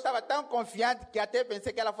 Eu estava tão confiante que até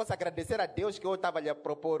pensei que ela fosse agradecer a Deus que eu estava lhe a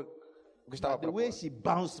propor. estava a But the way propor. she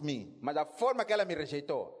bounced me, Mas a forma que ela me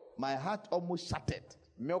rejeitou, my heart almost shattered.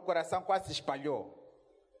 meu coração quase se espalhou.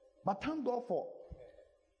 But thank God for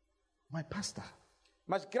my pastor.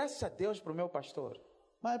 Mas graças a Deus para o meu pastor.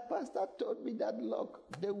 My pastor told me that, look,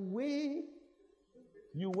 the way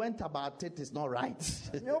you went about it is not right.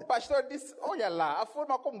 Meu pastor disse, olha lá, a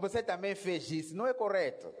forma como você também fez isso não é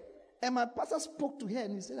correto. And my pastor spoke to her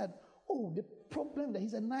and he said that, oh, the problem that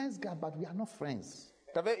he's a nice guy, but we are not friends.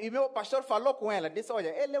 Tá vendo? E meu pastor falou com ela, disse, olha,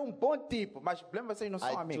 ele é um bom tipo, mas o problema é que vocês não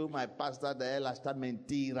são I amigos. told my pastor that ela está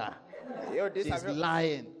mentira. Eu disse, She's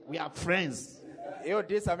lying. We are friends.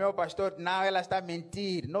 a meu pastor, não, ela está a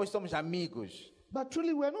mentir, nós somos amigos. But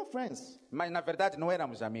truly, we are not friends. Mas na verdade não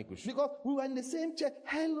éramos amigos. Because we were in the same chair.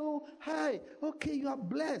 Hello, hi, okay, you are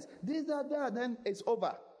blessed. This, that, then it's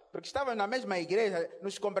over. Porque estávamos na mesma igreja,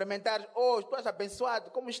 nos cumprimentar, oh, tu és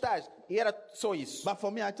abençoado, como estás? E era só isso. But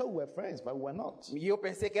for me, I thought we were friends, but we were not. E eu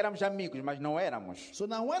pensei que éramos amigos, mas não éramos. So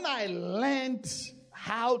now when I learned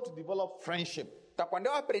how to develop friendship, Então quando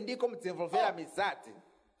eu aprendi como desenvolver a amizade,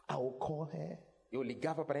 I will call her. eu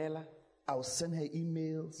ligava para ela, I'll send her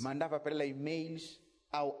emails. mandava para ela e-mails,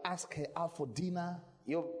 I'll ask her out for dinner.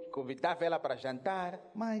 eu convidava ela para jantar.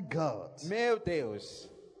 My God. Meu Deus!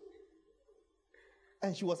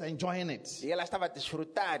 And she was enjoying it. E ela estava a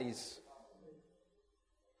desfrutar isso.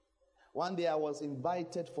 One day I was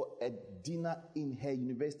invited for a dinner in her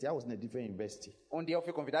university. I was in a different university. Um dia eu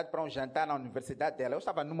fui convidado para um jantar na universidade dela. Eu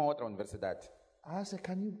estava numa outra universidade. I said,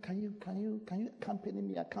 can you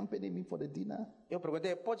accompany me for the dinner? Eu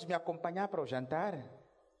perguntei, podes me acompanhar para o jantar?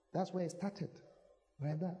 That's where it started.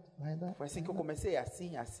 Like that. Foi assim que eu comecei,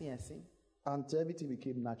 assim. Until everything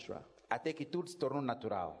became natural. Até que tudo se tornou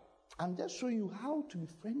natural. I'm just showing you how to be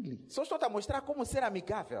friendly. Só estou a mostrar como ser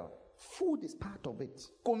amigável. Food is part of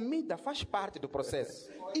it. Comida faz parte do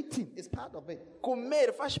processo. Eating is part of it.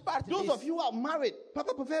 Comer faz parte Those disso. of you who are married,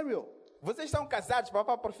 Papa Porfirio, Vocês estão casados,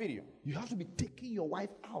 papai Porfírio. you have to be taking your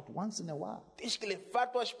wife out once in a while. Tens que levar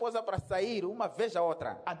tua esposa para sair uma vez a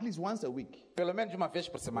outra. At least once a week. Pelo menos uma vez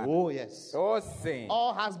por semana. Oh, yes. Oh, sim.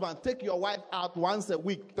 All husbands, take your wife out once a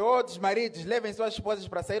week. Todos os maridos levem suas esposas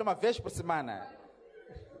para sair uma vez por semana.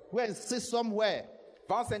 Go and sit somewhere.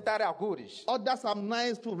 Vão sentar algures. Order some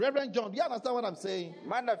nice food. Reverend John, do you understand what I'm saying?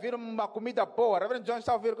 Manda vir uma comida boa. Reverendo John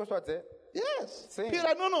está a ouvir o que eu estou a dizer? Yes. Sim.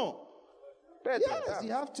 Peter, no. Pedro, Yes, tá.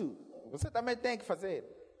 you have to. Você também tem que fazer.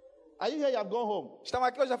 Are you here? You have gone home. Estão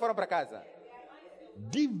aqui ou já foram para casa?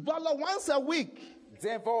 Develop once a week.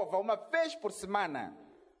 Desenvolva uma vez por semana.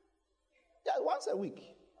 Yeah, once a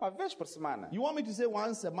week. Uma vez por semana. You want me to say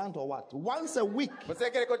once a month or what? Once a week.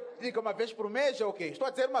 Você quer que eu diga uma vez por mês ou o quê? Estou a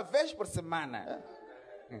dizer uma vez por semana.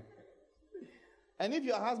 And if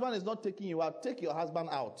your husband is not taking you out, take your husband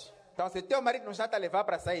out. Então, se teu marido não está a te levar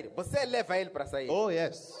para sair, você leva ele para sair. Oh,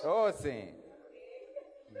 yes. Oh, sim.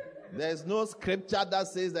 There's no scripture that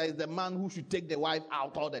says that it's the man who should take the wife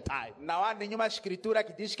out all the time. Não há nenhuma escritura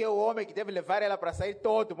que diz que é o homem que deve levar ela para sair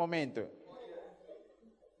todo momento.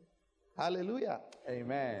 Hallelujah.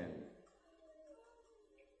 Amen.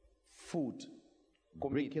 Food.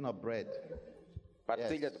 Breaking of bread.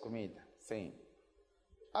 Partilha Yes. de comida. Sim.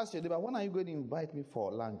 Ask your neighbor, when are you going to invite me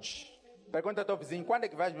for lunch? Pergunta ao teu vizinho, quando é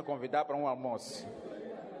que vais me convidar para um almoço?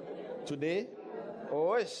 Today?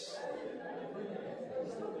 Hoje?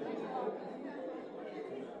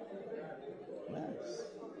 Yes.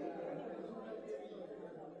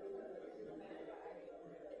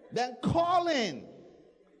 Then calling.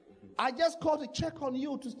 I just called to check on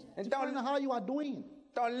you to find out how you are doing.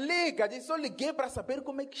 Então liga, diz, só liguei para saber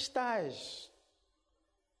como é que estás.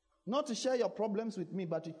 Not to share your problems with me,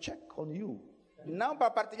 but to check on you. Não para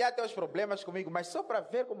partilhar teus problemas comigo, mas só para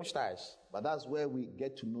ver como estás. But that's where we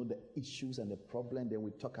get to know the issues and the problem, then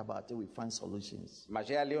we talk about it, we find solutions. Mas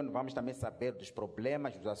é ali onde vamos também saber dos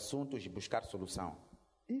problemas, dos assuntos e buscar solução.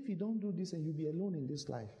 If you don't do this and you'll be alone in this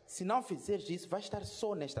life. Se não fizeres isso, vais estar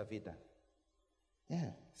só nesta vida.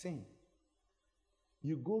 Yeah. Sim.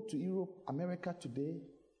 You go to Europe, America today,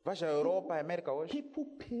 Vais à Europa, à América hoje. people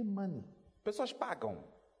pay money Pessoas pagam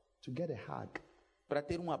to get a hug. para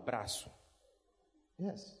ter um abraço.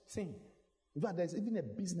 Yes. Sim. In fact, there's even a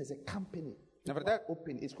business, a company. Na verdade,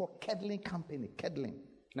 Open. It's called Kedling Company. Kedling.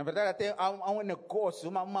 na verdade até há um negócio,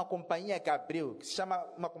 uma companhia que abriu, que se chama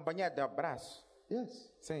uma companhia de abraço.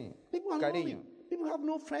 Yes. Sim. People are Carinho. lonely. People have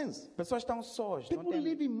no friends. Pessoas estão sós. Não People tem...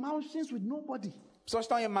 live in mansions with nobody. Pessoas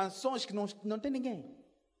estão em mansões que não tem ninguém.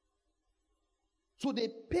 So they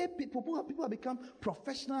pay people. People have become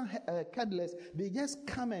professional cuddlers. They just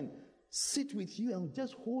come and sit with you and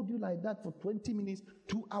just hold you like that for 20 minutes,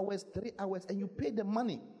 2 hours, 3 hours, and you pay the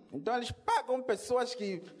money. Então eles pagam pessoas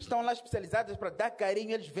que estão lá especializadas para dar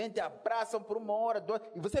carinho, eles vêm, te abraçam por 1 hora, 2,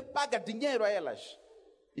 e você paga dinheiro a elas.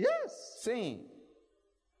 Yes. Sim.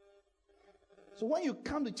 So when you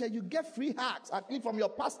come to church, you get free hugs, at least from your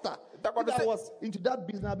pastor. Então, quando If I você- was into that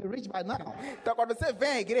business, I'd be rich by now. Então quando você vem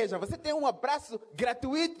à igreja, você tem um abraço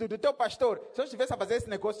gratuito do teu pastor. Se eu estivesse a fazer esse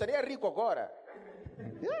negócio, estaria rico agora.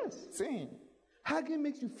 Yes. Sim. Hugging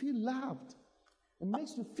makes you feel loved. It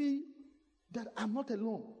makes you feel that I'm not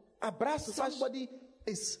alone. Abraço faz, Somebody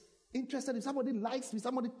is interested in somebody likes me,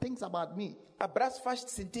 somebody thinks about me. abraço faz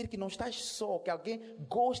te sentir que não estás só, que alguém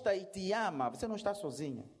gosta e te ama. Você não está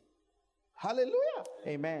sozinho. Hallelujah.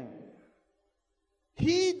 Amen.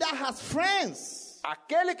 He that has friends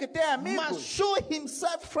Aquele que tem amigos must show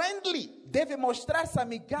himself friendly. deve mostrar-se You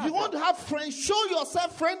amigável. want to have friends, show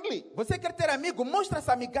yourself friendly. Você quer ter amigo, mostra-se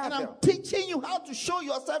And amigável. I'm teaching you how to show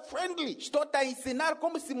yourself friendly. Estou-te a ensinar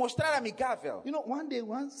como se mostrar amigável. You know, one day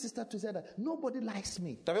one sister to say that nobody likes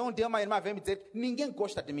me. Talvez dia uma irmã veio me dizer, ninguém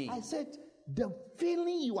gosta de mim. I said, the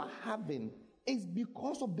feeling you are having is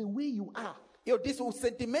because of the way you are. Eu disse, o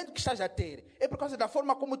sentimento que estás a ter é por causa da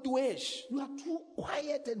forma como tu és. You are too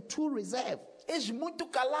quiet and too reserved. És muito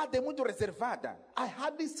calada e muito reservada. I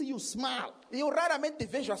hardly see you smile. E eu raramente te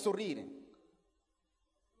vejo a sorrir.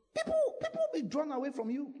 People be drawn away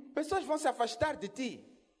from you. Pessoas vão se afastar de ti.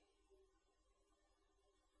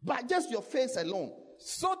 By just your face alone.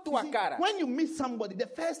 Só tua See, cara. when you meet somebody, the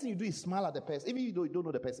first thing you do is smile at the person. Even if you don't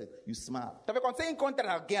know the person, you smile. Talvez quando você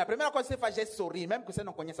encontra alguém, a primeira coisa que você faz é sorrir, mesmo que você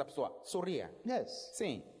não conheça a pessoa. Sorria. Yes.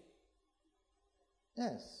 Sim.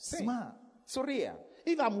 Yes. Sim. Smile. Sorria.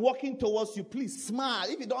 If I'm walking towards you, please smile.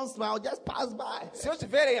 If you don't smile, just pass by. Se eu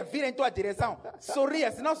estiver a vir em tua direção,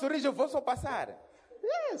 sorria. Se não sorrir, eu vou só passar.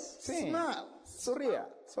 Yes. Sim. Smile. Sorria.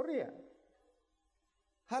 Sorria.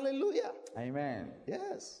 Hallelujah. Amém.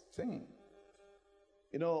 Yes. Sim.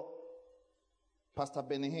 You know, Pastor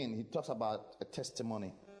Benihin, he talks about a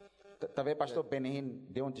testimony. Talvez pastor Benin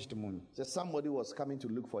deu testemunho. So somebody was coming to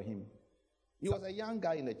look for him. He was a young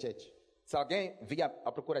guy in the church. Se alguém via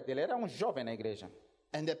a procura dele, era jovem na igreja.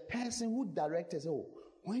 And the person who directed, oh,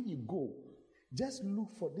 when you go, just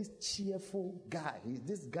look for this cheerful guy.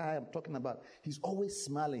 This guy I'm talking about. He's always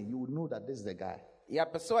smiling. You will know that this is the guy. E a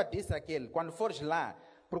pessoa disse àquele, quando fores lá,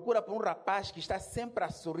 procura por rapaz que está sempre a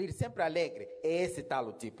sorrir, sempre alegre. É esse tal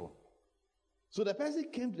o tipo. So the person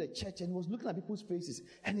came to the church and was looking at people's faces.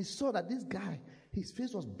 And he saw that this guy, his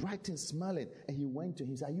face was bright and smiling. And he went to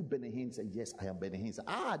him. He said, are you Benihin? He said, yes, I am Benihin. He said,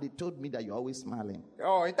 they told me that you're always smiling.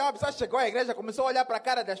 Oh, então a pessoa chegou à igreja, começou a olhar para a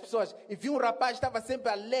cara das pessoas e viu rapaz que estava sempre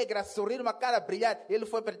alegre, a sorrir, uma cara a brilhar. Ele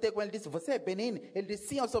foi para ter com ele e disse, você é Benin? Ele disse,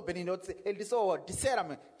 sim, eu sou Benin. Ele disse,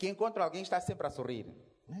 disseram-me que encontra alguém que está sempre a sorrir.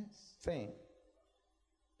 Yes. Sim.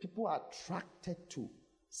 People are attracted to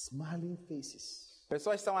smiling faces.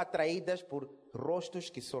 Pessoas são atraídas por rostos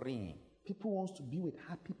que sorriem. People want to be with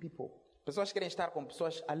happy people. Pessoas querem estar com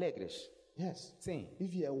pessoas alegres. Yes. Sim.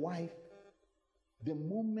 If you're a wife, the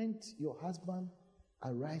moment your husband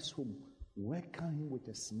arrives home, welcome him with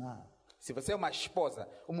a smile. Se você é uma esposa,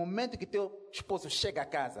 o momento que teu esposo chega a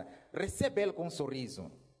casa, recebe ele com sorriso.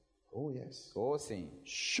 Oh, yes. Oh, sim.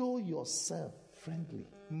 Show yourself friendly.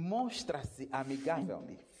 Mostra-se amigável.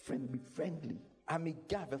 Be friendly.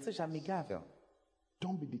 Amigável, seja amigável.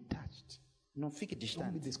 Don't be detached. Não fique Don't be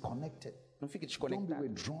distante. disconnected. Não fique Don't be desconectado.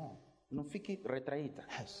 withdrawn. Não fique retraída.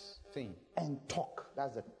 Yes. Sim. And talk.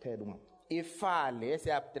 That's the third one. E fale. Esse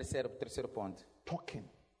é o terceiro ponto. Talking.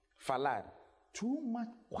 Falar. Too much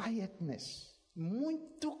quietness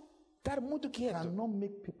Estar muito quieto. cannot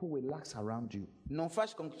make people relax around you. Não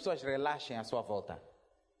faz com que pessoas relaxem à sua volta.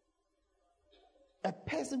 A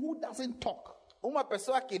person who doesn't talk Uma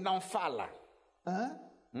pessoa que não fala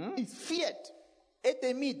is feared é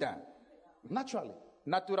temida, naturally.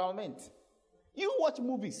 naturalmente. You watch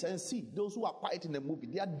movies and see those who are quiet in the movie.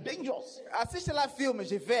 They are dangerous. Assiste lá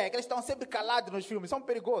filmes e vê que eles estão sempre calados nos filmes. São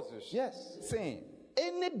perigosos. Yes. Sim.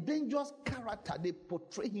 Any dangerous character, they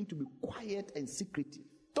portray him to be quiet and secretive.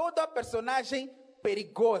 Toda personagem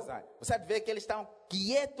perigosa, você vê que eles estão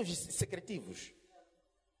quietos e secretivos.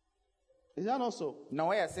 Is that not so?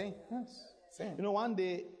 Não é assim? Yes. Sim. You know, one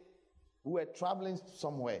day we were traveling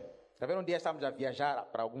somewhere Tá vendo? Dia estamos a viajar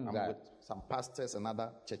para algum lugar with some pastors and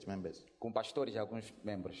other church members. com pastores e alguns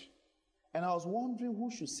membros. And I was wondering who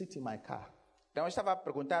should sit in my car. Então eu estava a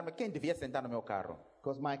perguntar-me quem devia sentar no meu carro.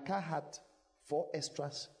 Because my car had 4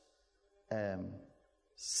 extras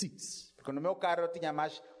seats. Porque no meu carro eu tinha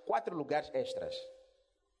mais 4 lugares extras.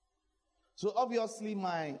 So obviously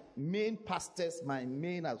my main pastors, my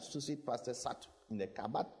main associate pastors sat in the car,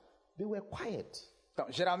 but they were quiet.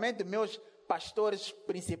 Então, geralmente meus pastores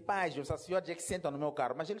principais, os sacerdotes é que sentam no meu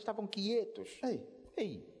carro, mas eles estavam quietos.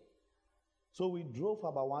 Hey. So we drove for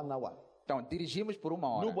about 1 hour. Então, dirigimos por 1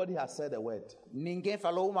 hora. Nobody has said a word. Ninguém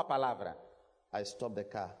falou uma palavra. I stopped the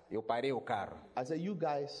car. Eu parei o carro. I said, you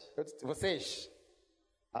guys, Eu disse, vocês,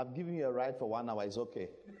 I've given you a ride for 1 hour. It's okay.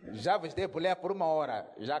 já vos dei boleia por 1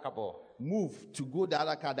 hora, já acabou. Move to go the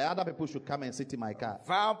other car. The other people should come and sit in my car.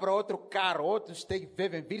 Vão para outro carro, outros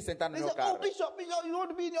devem vir sentar no They meu said, oh, carro. Bishop, you want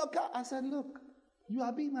to be in your car? I said, look, you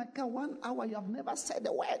have been in my car 1 hour. You have never said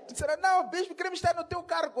a word. Disseram, não, bispo, queremos estar no teu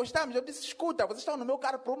carro, gostamos. Eu disse, escuta, vocês estão no meu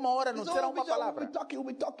carro por 1 hora, não He said, disseram oh, uma Bishop, palavra. we'll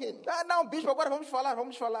be talking. Ah, não, bispo, agora vamos falar.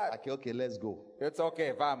 Okay, let's go. Eu disse,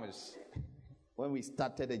 ok, vamos. When we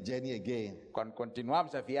started the journey again, Quando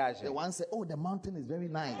continuamos a viagem, the one said, oh, the mountain is very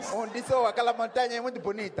nice. um disse, oh, aquela montanha é muito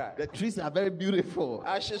bonita. The trees are very beautiful.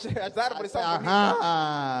 As I árvores said, são bonitas.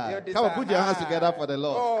 aha. Eu disse, Come on, put your hands "Ah." together for the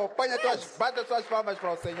Lord. Oh, bata as suas palmas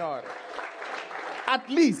para o Senhor. At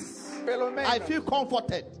least, Pelo menos, I feel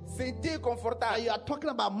comforted. senti That confortável. you are talking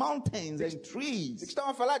about mountains and trees. Estão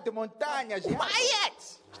a falar de montanhas. E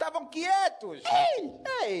Quiet. estavam quietos. Hey.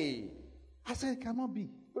 Ei! I said, it cannot be.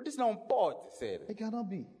 Eu disse, não pode ser. It cannot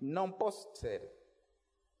be. Não posso ser.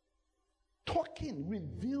 Talking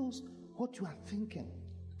reveals what you are thinking.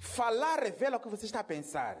 Falar revela o que você está a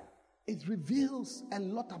pensar. It reveals a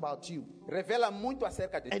lot about you. Revela muito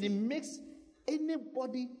acerca de And ti. it makes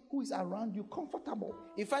anybody who is around you comfortable.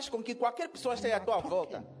 E faz com que qualquer pessoa esteja à tua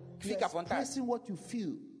volta. You're Fique à vontade. expressing what you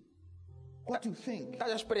feel, what you think.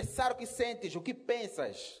 Estás a expressar o que sentes, o que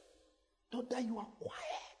pensas. Not that you are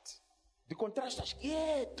quiet. De contrário, estás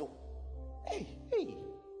quieto. Hey,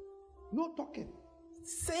 no talking.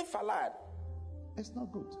 Sem falar. It's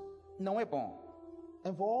not good. Não é bom.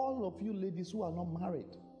 And for all of you ladies who are not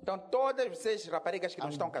married, Então, todas vocês, raparigas que não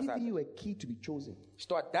I'm estão giving casadas, you a key to be chosen.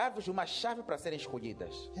 estou a dar-vos uma chave para serem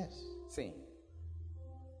escolhidas. Yes. Sim.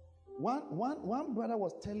 One brother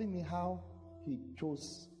was telling me how he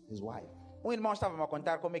chose his wife. Um irmão estava a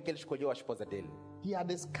contar como é que ele escolheu a esposa dele. He had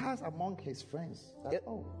discussed among his friends that, Yep.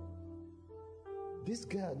 this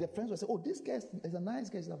girl, their friends were saying, oh, this girl is a nice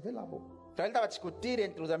girl, she's available. Então ele estava a discutir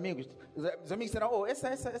entre os amigos. Os amigos disseram, oh,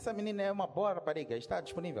 essa menina é uma boa rapariga, está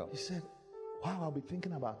disponível. He said, wow, I'll be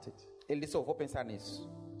thinking about it. Ele disse, oh, vou pensar nisso.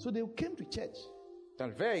 So they came to church. Então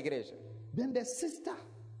ele veio à igreja. Then the sister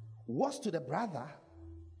was to the brother.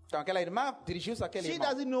 Então aquela irmã dirigiu-se àquele She irmão.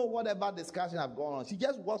 doesn't know whatever discussion have gone on. She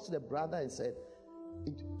just walked to the brother and said,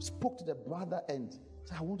 spoke to the brother and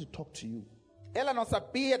said, I want to talk to you. Ela não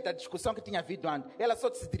sabia da discussão que tinha havido antes. Ela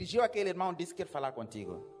só se dirigiu àquele irmão e disse, quero falar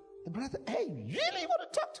contigo. The brother, hey, really, you want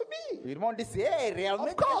to talk to me? O irmão disse, ei, realmente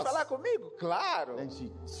Of quer course. falar comigo? Claro. Then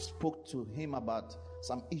she spoke to him about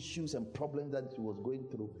some issues and problems that she was going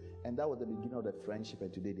through. And that was the beginning of the friendship.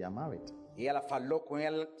 And today they are married. E ela falou com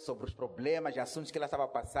ele sobre os problemas e assuntos que ela estava a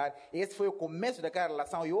passar. Esse foi o começo daquela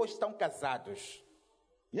relação e hoje estão casados.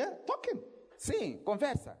 Yeah, talking. Sim,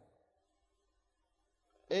 conversa.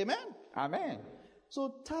 Amen. Amém. So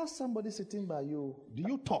tell somebody sitting by you, do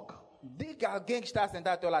you talk? Diga a alguém que está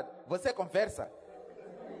sentado ao teu lado, você conversa?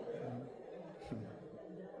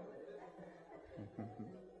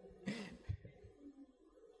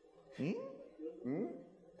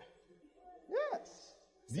 Yes.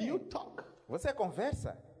 Do you talk? Você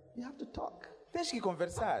conversa? You have to talk. Tens que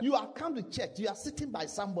conversar. You have come to church, you are sitting by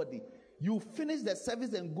somebody. You finish the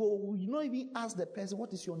service and go. You don't even ask the person,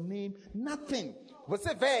 what is your name? Nothing.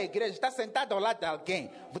 Você vem à igreja, está sentado ao lado de alguém.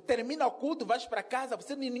 Termina o culto, vais para casa.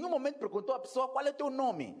 Você em nenhum momento perguntou à pessoa qual é o teu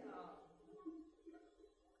nome.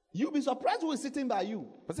 You'll be surprised who is sitting by you.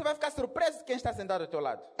 Você vai ficar surpreso de quem está sentado ao teu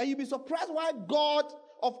lado. And you'll be surprised why God,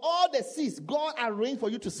 of all the seats, God arranged for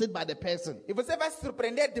you to sit by the person. E você vai se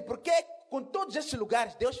surpreender de por que, com todos estes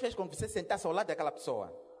lugares, Deus fez com que você sentasse ao lado daquela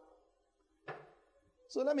pessoa.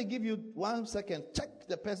 So let me give you 1 second. Check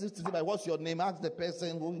the person sitting by. What's your name? Ask the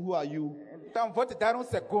person, who are you? Então, vou te dar um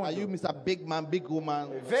segundo. Are you Mr. Big Man, Big Woman?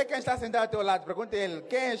 Vê quem está sentado ao teu lado. Pergunta a ele,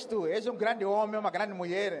 quem és tu? És um grande homem, uma grande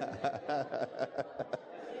mulher?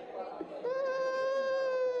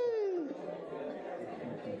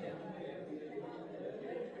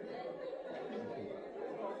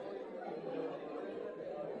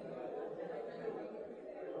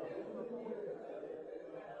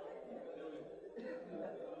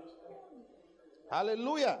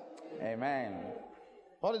 Hallelujah. Amém.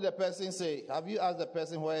 What did the person say? Have you asked the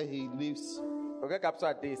person where he lives, O que a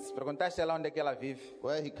pessoa disse? Perguntaste ela onde é que ela vive?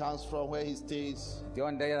 where he comes from, where he stays? De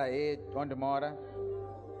onde ela é? Onde mora?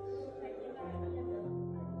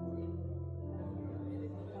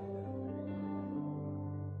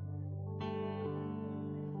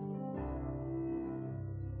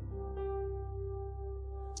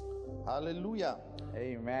 Hallelujah.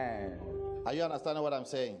 Amen. Are you understanding what I'm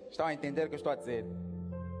saying? Estão a entender o que eu estou a dizer?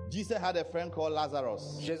 Jesus had a friend called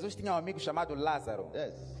Lazarus. Jesus tinha um amigo chamado Lázaro.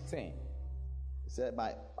 Yes. Sim. He said,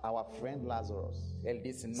 our friend Lazarus. Ele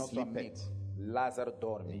disse, nosso Sleepeth. amigo Lázaro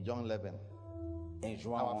dorme. In John 11. Em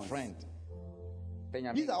João Our 11. friend. Tem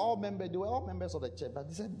These amigo. are all members. They were all members of the church. But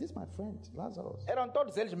he said, this is my friend, Lazarus. Eram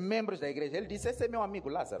todos eles membros da igreja. Ele disse, esse é meu amigo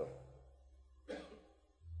Lázaro.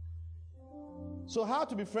 So how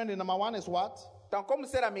to be friendly? Number one is what? Então, como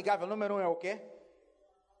ser amigável? Número 1 é o quê?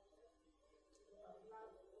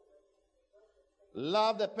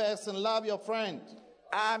 Love the person. Love your friend.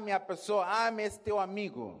 Ame a pessoa, ame esse teu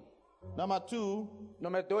amigo. Number two,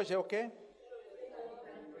 Número 2 é o quê?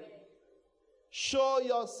 show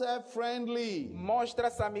yourself friendly.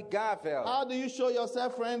 Mostra-se amigável. How do you show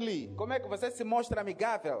yourself friendly? Como é que você se mostra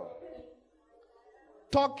amigável?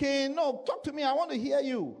 Talking. No, talk to me. I want to hear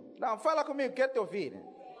you. Não, fala comigo, quero te ouvir.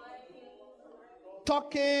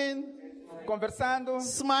 Talking, Conversando,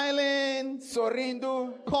 smiling,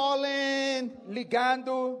 sorrindo, calling,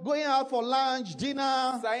 ligando, going out for lunch,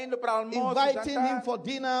 dinner, saindo para almoço, inviting him jantar, for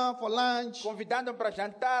dinner, for lunch. convidando para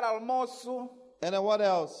jantar, almoço. And then what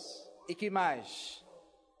else? E que mais?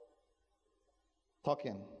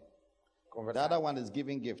 Talking. The Conversando. other one is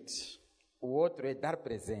giving gifts. O outro é dar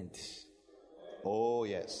presentes. Oh,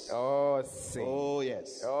 yes. Oh, sim. Oh,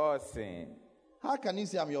 yes. Oh, sim. How can you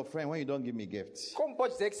say I'm your friend when you don't give me gifts? Como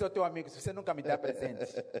pode ser que sou teu amigo se você nunca me dá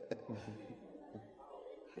presentes?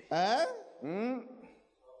 Eh?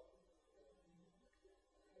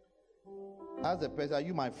 Ask the person, are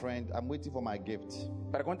you my friend? I'm waiting for my gift.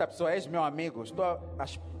 Pergunta a pessoa, és meu amigo? Estou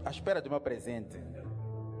à espera do meu presente.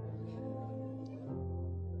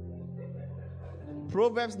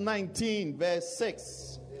 Proverbs 19, verse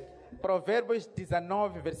 6. Provérbios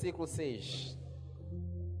 19, versículo 6.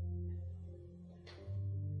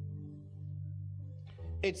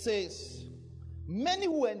 It says, many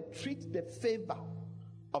who entreat the favor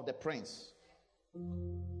of the prince.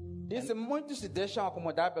 Disse, muitos se deixam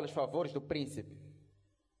acomodar pelos favores do príncipe.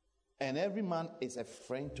 And every man is a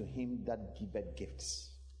friend to him that giveth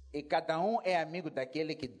gifts. E cada é amigo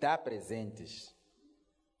daquele que dá presentes.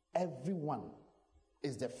 Everyone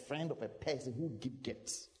is the friend of a person who gives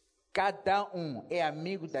gifts. Cada é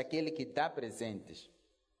amigo daquele que dá presentes.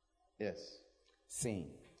 Yes. Sim.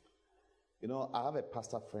 You know, I have a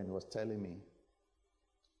pastor friend who was telling me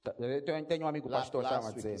Eu tenho um amigo pastor, estava a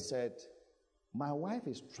last week, he dizer. said, my wife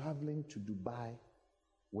is traveling to Dubai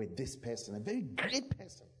with this person, a very great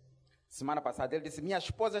person. Semana passada ele disse, minha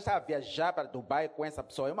esposa está a viajar para Dubai com essa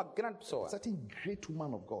pessoa. É uma grande pessoa. A certain great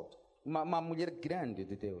woman of God. Uma mulher grande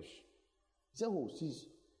de Deus. He said, oh,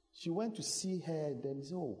 she went to see her, then he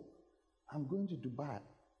said, oh, I'm going to Dubai.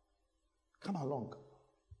 Come along.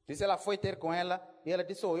 Disse, ela foi ter com ela e ela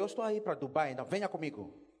disse, eu estou aí para Dubai, então venha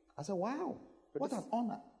comigo. I said, wow, what an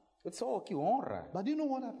honor. Eu disse, que honra. But do you know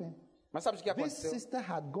what happened? Mas sabes o que This aconteceu? sister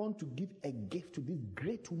had gone to give a gift to this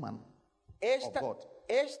great woman. God.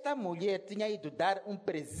 Esta mulher tinha ido dar um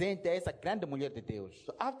presente a essa grande mulher de Deus.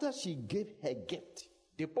 So after she gave her gift,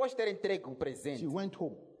 Depois de ter entregue o presente, she went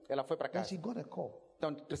home ela foi para and casa. she got a call.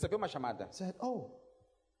 Então recebeu uma chamada. Said, oh,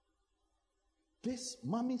 this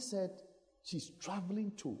mommy said she's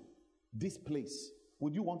traveling to this place.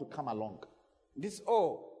 Would you want to come along? Disse,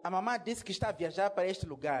 a mamãe disse que está a viajar para este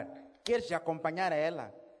lugar. Queres acompanhar a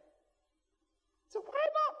ela? So why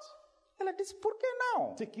not? Ela disse, por que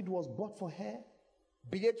não? Ticket was bought for her.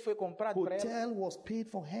 Bilhete foi comprado para ela. Hotel was paid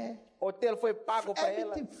for her. Hotel foi pago para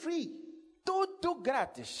ela. Everything free. Tudo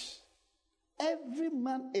grátis. Every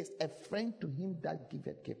man is a friend to him that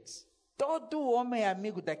giveth gifts. Todo homem é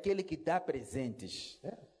amigo daquele que dá presentes.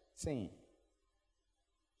 Yeah. Sim.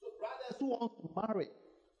 So brothers who want to marry,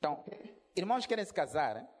 Então, irmãos querem se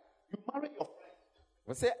casar. Hein? you marry your friend.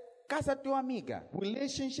 Você casa tua amiga.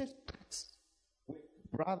 Relationship starts with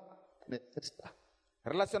brother and sister.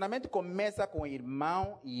 Relacionamento começa com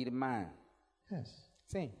irmão e irmã. Yes.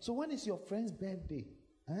 Sim. So when is your friend's birthday?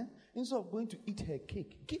 Instead of going to eat her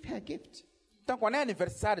cake, give her a gift. Então, quando é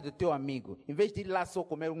aniversário do teu amigo, em vez de ir lá só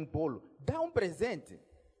comer um bolo, dá um presente.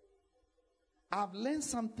 I've learned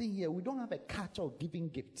something here. We don't have a culture of giving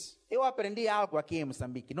gifts. Eu aprendi algo aqui em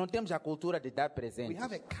Moçambique. Não temos a cultura de dar We presentes.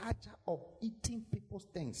 have a culture of eating people's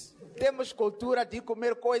things. Temos cultura de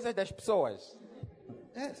comer coisas das pessoas.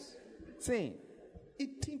 Yes. Sim.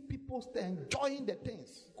 Eating people's things, enjoying the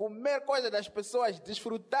things. Comer coisas das pessoas,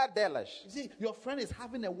 desfrutar delas. You see, your friend is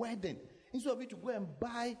having a wedding. Instead of you to go and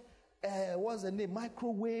buy, what's the name,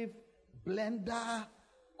 microwave, blender,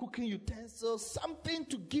 cooking utensils, something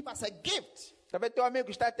to give as a gift. Talvez teu amigo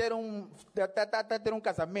está a ter um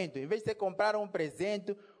casamento. Em vez de você comprar um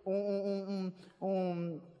presente,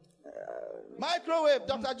 Microwave,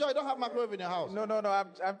 Dr. Joy, don't have microwave in your house. No,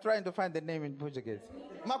 I'm trying to find the name in Portuguese.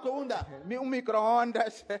 Microonda.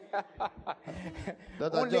 Micro-ondas.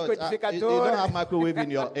 Dr. George, you liquidificador. don't have microwave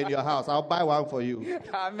in your house. I'll buy one for you.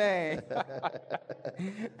 Amém.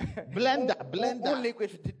 Blender.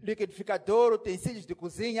 Liquidificador, utensílios de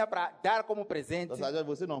cozinha para dar como presente. Dr. George,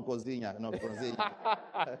 você não cozinha.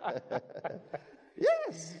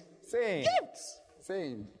 Yes. Sim. Gifts.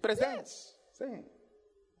 Sim. Presentes. Sim.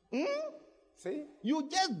 Sim. You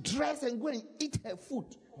just dress and go and eat her food.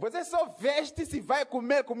 Você só veste se vai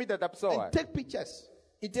comer comida da pessoa. And take pictures.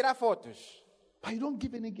 E tirar fotos. But you don't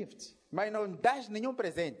give any gift. Mas não dás nenhum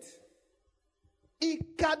presente. E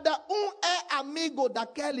cada é amigo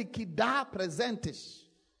daquele que dá presentes.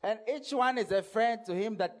 And each one is a friend to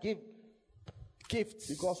him that give gifts.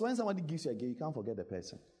 Because when somebody gives you a gift, you can't forget the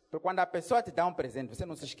person. Porque quando a pessoa te dá um presente, você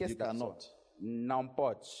não se esquece You da pessoa. cannot. Não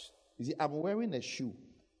podes. You see, I'm wearing a shoe,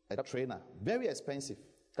 a trainer, very expensive.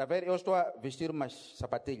 Tá vendo? Eu estou a vestir umas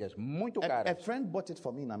sapatilhas muito A caras. friend bought it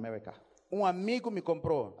for me in America. Amigo me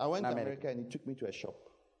comprou I went na to América. America and he took me to a shop.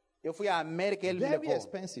 Eu fui à América e ele me Very levou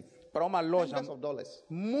expensive. para uma loja Hundreds of dollars.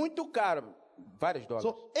 muito caro, vários dólares.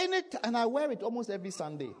 So and I wear it almost every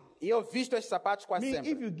Sunday. E eu visto esses sapatos quase Me,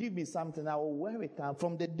 sempre. if you give me something, I will wear it. And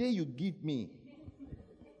from the day you give me,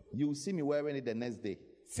 you will see me wearing it the next day.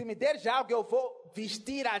 Se me der já algo, eu vou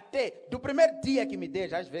vestir até do primeiro dia que me der,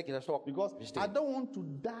 já vê que já estou Because vestindo. I don't want to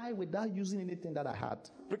die without using anything that I had.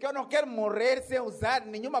 Porque eu não quero morrer sem usar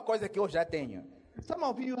nenhuma coisa que eu já tenho. Some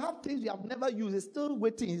of you have things you have never used. It's still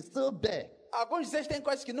waiting. It's still there. Alguns de vocês têm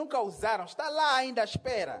coisas que nunca usaram, está lá ainda à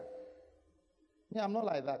espera. Yeah, I'm not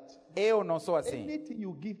like that. Eu não sou assim. Anything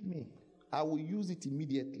you give me, I will use it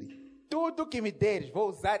immediately. Tudo que me deres, vou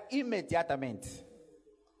usar imediatamente.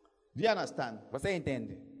 Do you understand? Você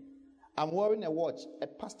entende? I'm wearing a watch. A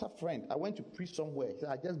pastor friend. I went to preach somewhere. He said,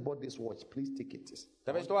 I just bought this watch. Please take it.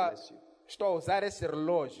 Talvez I want to bless you. estou a usar esse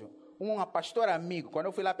relógio. Pastor amigo, quando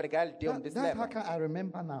eu fui lá pregar, ele deu-me desse That's how leva. can I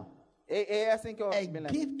remember now. É assim que eu A me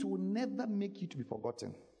lembro. gift will never make you to be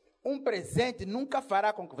forgotten. Presente nunca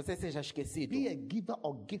fará com que você seja esquecido. Be a giver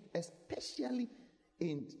of gift, especially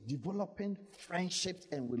in developing friendships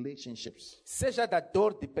and relationships. Seja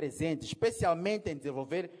dador de presente, especialmente em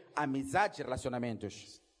desenvolver amizades e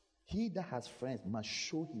relacionamentos. He that has friends must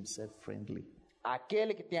show himself friendly.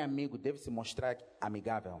 Aquele que tem amigo deve se mostrar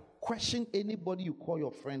amigável. Question anybody you call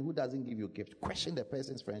your friend who doesn't give you a gift. Question the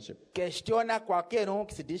person's friendship. Questiona qualquer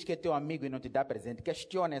que se diz que é teu amigo e não te dá presente.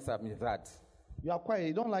 Questiona essa amizade. You are quiet.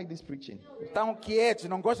 You don't like this preaching. Estão quietos,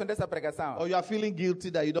 não gostam dessa pregação. Or you are feeling guilty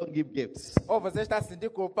that you don't give gifts. Ou você está se sentindo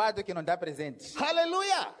culpado que não dá presentes.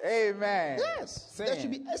 Hallelujah. Amen. Yes. Sim. There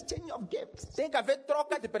should be exchange of gifts. Tem que haver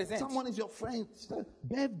troca de presentes. Someone is your friend.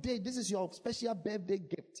 Birthday. This is your special birthday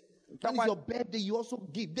gift. Então, When it's your birthday, you also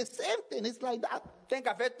give. The same thing. It's like that. Tem que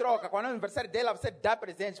haver troca. Quando é o aniversário dela, você dá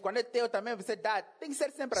presentes. Quando é teu também, você dá. Tem que ser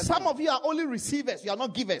sempre assim. Some of you are only receivers. You are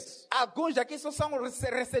not givers. Alguns aqui só são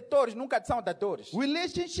receptores, nunca são dadores.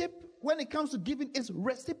 Relationship, when it comes to giving, is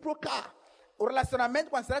reciprocal. O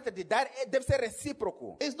relacionamento, quando se trata de dar, deve ser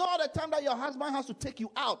recíproco. It's not all the time that your husband has to take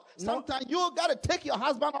you out. Sometimes you got to take your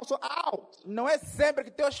husband also out. Não é sempre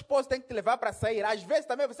que teu esposo tem que te levar para sair. Às vezes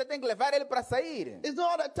também você tem que levar ele para sair. It's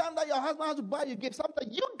not all the time that your husband has to buy you gifts.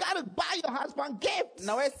 Sometimes you got to buy your husband gifts.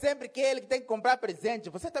 Não é sempre que ele que tem que comprar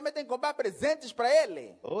presentes. Você também tem que comprar presentes para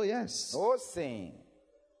ele. Oh, yes. Oh, sim.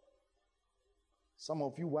 Some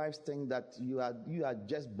of you wives think that you are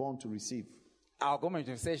just born to receive. Algumas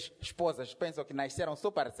de vocês, esposas, pensam que nasceram só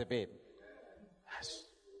para receber.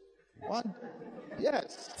 One,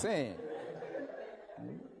 yes. Sim.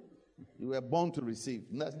 You were born to receive.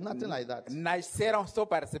 Nothing like that. Nasceram só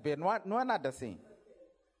para receber. Não é nada assim.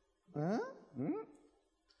 Huh?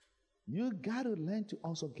 You got to learn to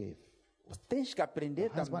also give. Você tens que aprender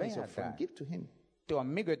Husband também is a your friend. dar. Give to him. Teu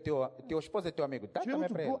amigo é teu esposo é teu amigo. Dá To be também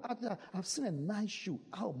able para to ele. go out there, I've seen a nice shoe.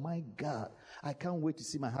 Oh my God. I can't wait to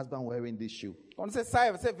see my husband wearing this shoe. Quando você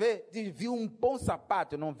sai, você viu um bom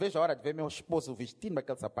sapato. Eu não vejo a hora de ver meu esposo vestindo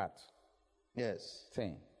aquele sapato. Yes.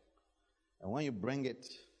 Sim. And when you bring it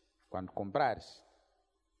Quando comprares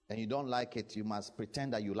and you don't like it, you must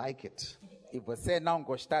pretend that you like it. e você não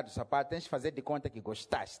gostar do sapato, tens que fazer de conta que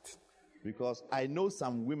gostaste. Because I know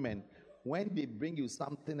some women, when they bring you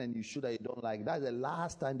something and you show that you don't like, that's the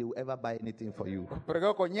last time they will ever buy anything for you. Porque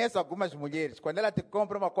eu conheço algumas mulheres, quando ela te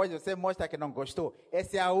compra uma coisa, você mostra que não gostou.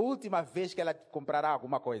 Essa é a última vez que ela te comprará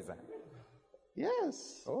alguma coisa.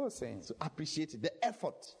 Yes. Oh, sim. So appreciate it, the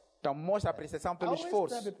effort. Então mostra a apreciação I pelo always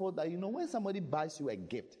esforço. tell people that, when somebody buys you a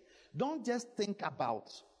gift, don't just think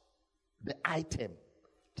about the item.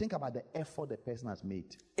 think about the effort the person has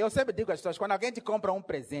made. Eu sempre digo às pessoas, quando alguém te compra um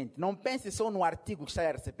presente, não pense só no artigo que está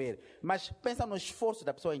a receber, mas pensa no esforço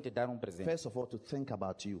da pessoa em te dar um presente. First of all, to think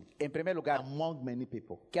about you Em primeiro lugar, among many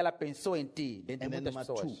people. que ela pensou em ti, dentre And then muitas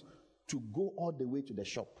number pessoas. 2, to go all the way to the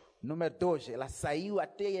shop. Número 2, ela saiu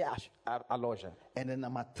até a loja. And then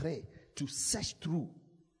number 3, to search through,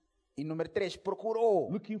 E número 3, procurou,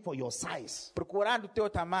 looking for your size. procurando o teu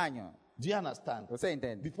tamanho. Do you understand? Você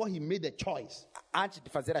entende? Before he made the choice. Antes de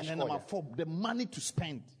fazer a And then number escolha. 4, the money to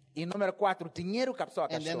spend. E número 4, o dinheiro que a pessoa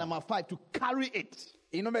And then gastou. number 5, to carry it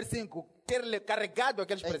E número 5, ter carregado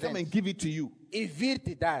aqueles and come and presentes give it to you. e vir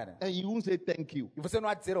te dar. And you won't say thank you E você não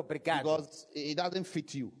há de dizer obrigado, because it doesn't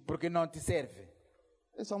fit you. porque não te serve.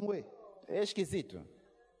 In some way. É esquisito.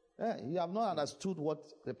 You have not understood what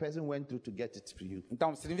the person went through to get it to you.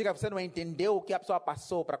 Então, significa que você não entendeu o que a pessoa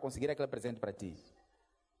passou para conseguir aquele presente para ti.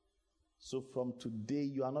 So from today,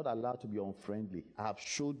 you are not allowed to be unfriendly. I have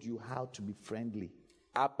showed you how to be friendly.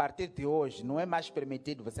 A partir de hoje, não é mais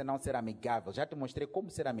permitido você não ser amigável. Já te mostrei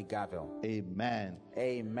como ser amigável. Amen.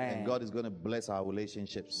 Amen. And God is going to bless our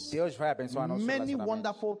relationships. Deus vai abençoar nossos Many relacionamentos.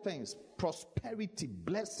 wonderful things, prosperity,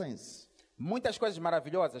 blessings Muitas coisas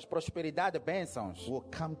maravilhosas, prosperidade, bênçãos, will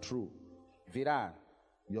come through virá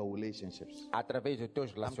your relationships. através dos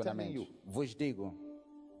teus telling relacionamentos. you. Vos digo,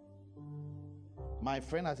 My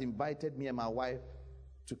friend has invited me and my wife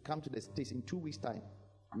to come to the States in 2 weeks' time.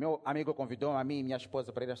 meu amigo convidou a mim e minha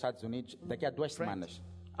esposa para ir aos Estados Unidos daqui a 2 Friend. semanas.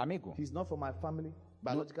 Amigo, He's not from my family,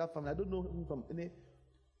 biological family. I don't know him from any.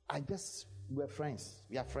 We're friends.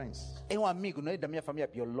 We are friends. é um amigo, não é da minha família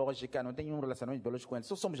biológica, não tenho um relacionamento biológico com ele,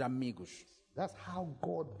 só somos amigos. That's how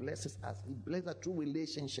God blesses us. He blesses us through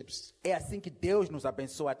relationships. É assim que Deus nos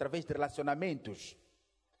abençoa, através de relacionamentos.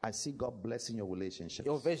 I see God blessing your relationships.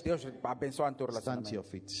 Eu vejo Deus abençoando teu Stand to your relacionamento.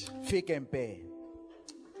 feet. Fica em pé.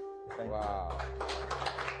 Uau.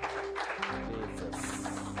 Jesus.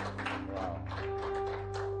 Uau.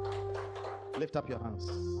 Lift up your hands.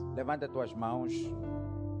 Levanta tuas mãos.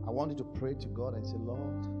 I want you to pray to God and say,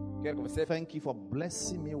 Lord, Quero que você thank you for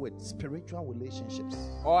blessing me with spiritual relationships.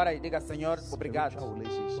 ora e diga, Senhor, obrigado Spiritual por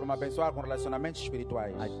relationships. me abençoar com relacionamentos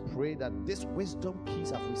espirituais. I pray that this wisdom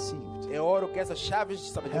keys I've received Eu oro que essas chaves de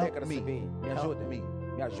sabedoria Help que me. recebi me Help ajudem, me.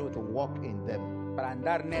 me to ajudem walk in them. para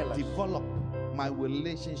andar nelas, Develop my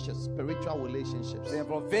relationships, spiritual relationships,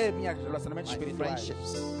 desenvolver meus relacionamentos my espirituais,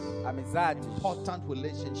 friendships, amizades, important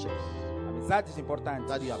relationships amizades importantes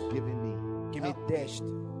that you have given me. que me Help deste.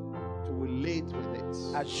 to relate with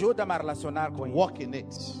it, Ajuda-me a relacionar com isso, walk in it,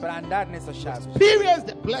 para andar nessas chaves, experience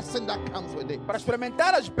the blessing that comes with it. para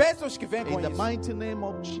experimentar as bênçãos que vêm com In the isso. mighty name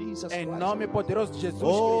of Jesus Em Christ. nome poderoso de Jesus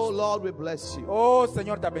Oh Cristo. Lord, we bless you. Oh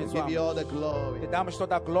Senhor, te We give you all abençoamos. the glory. Te damos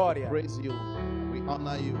toda a glória. Praise you. We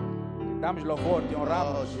honor you. Te damos louvor, te Oh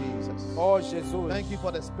honramos. Jesus. Oh Jesus. Thank you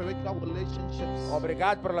for the spiritual relationships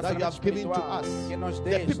Obrigado por that you relacionamento have given to espiritual us. que nos The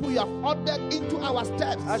deste. people you have ordered into our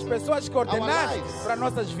steps. As pessoas que ordenaste lives. para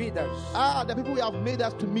nossas vidas. The people you have made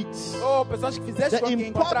us to meet. Oh, pessoas que fizeste The com que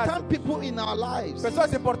encontraste. important people in our lives.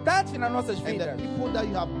 Pessoas importantes nas nossas And the vidas. people that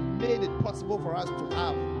you have made it possible for us to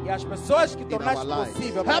have E as pessoas que in tornaste our lives.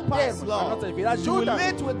 possível para Help us, termos nas Lord, nossas vidas. to Ajuda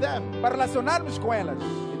relate with them para relacionarmos com elas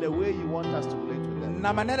in the way you want us to relate with them.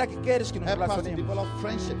 na maneira que queres que nos Help us to relacionemos. develop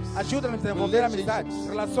friendships, Ajuda-nos a desenvolver amizades, relationships,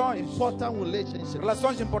 relações, important relationships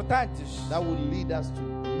relações importantes that will lead us to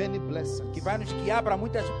many blessings, que vai nos guiar para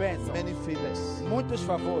muitas bênçãos, many favors. muitos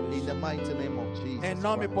favores. In the mighty name of Jesus. Em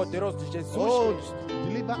nome Christ. poderoso de Jesus Oh, Cristo.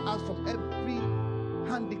 deliver us from every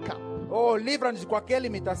handicap, Oh, livra-nos de qualquer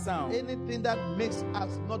limitação. anything that makes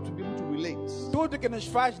us not to be able to relate. Tudo que nos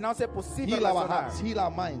faz não ser possível Heal our relacionar. hearts, heal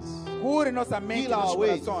our minds, Cure nossa mente, heal nossos our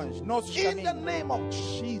ways. corações, nossos In the caminhos. name of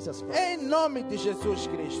Jesus Christ. Em nome de Jesus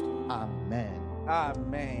Cristo. Amen.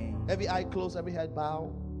 Amém. Every eye closed, every head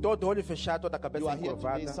bowed. Todo olho fechado, toda a You cabeça are here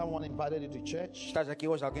today, encurvada. someone invited you to church, Estás aqui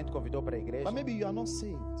hoje, alguém te convidou para a igreja. but maybe you are not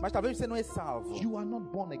saved. Mas talvez você não é salvo. You are not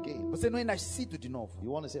born again. Você não é nascido de novo.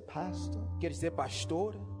 You want to say, Pastor, Quer ser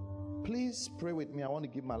pastor? please pray with me. I want to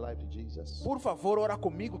give my life to Jesus. Por favor, ora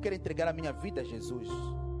comigo. Quero entregar a minha vida a Jesus.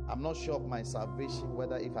 I'm not sure of my salvation,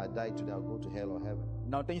 whether if I die today, I'll go to hell or heaven.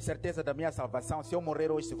 Não tenho certeza da minha salvação. Se eu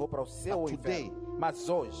morrer hoje, se vou para o céu ou But today, inferno. Mas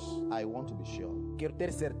hoje, I want to be sure. quero ter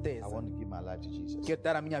I certeza. want to give my life to Jesus. Quero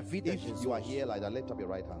dar a minha vida a If Jesus. you are here like that, lift up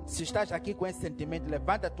your right hand, Se estás aqui com esse sentimento,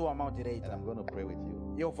 levanta a tua mão and direita. I'm going to pray with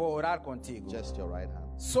you. Eu vou orar contigo. Just your right hand.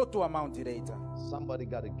 Só tua mão direita. Somebody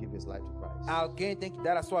got to give his life to Christ. Alguém tem que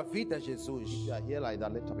dar a sua vida a Jesus. If you are here like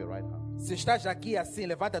that, lift up your right hand. Se estás aqui assim,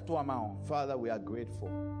 levanta a tua mão. Father, we are grateful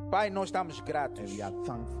Pai, nós estamos gratos and we are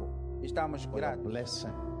thankful Estamos for your gratos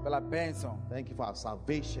blessing. pela bênção. Thank you for our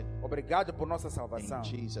salvation. Obrigado por nossa salvação. In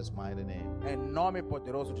Jesus' mighty name. Em nome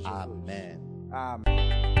poderoso de Jesus. Amen. Amém.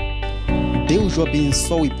 Deus o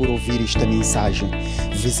abençoe por ouvir esta mensagem.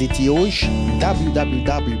 Visite hoje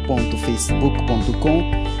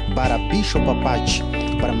www.facebook.com/Bishop Apache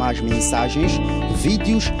para mais mensagens,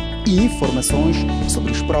 vídeos e informações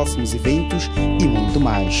sobre os próximos eventos e muito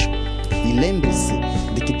mais. E lembre-se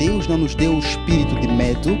de que Deus não nos deu o espírito de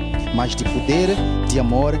medo, mas de poder, de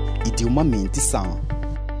amor e de uma mente sã.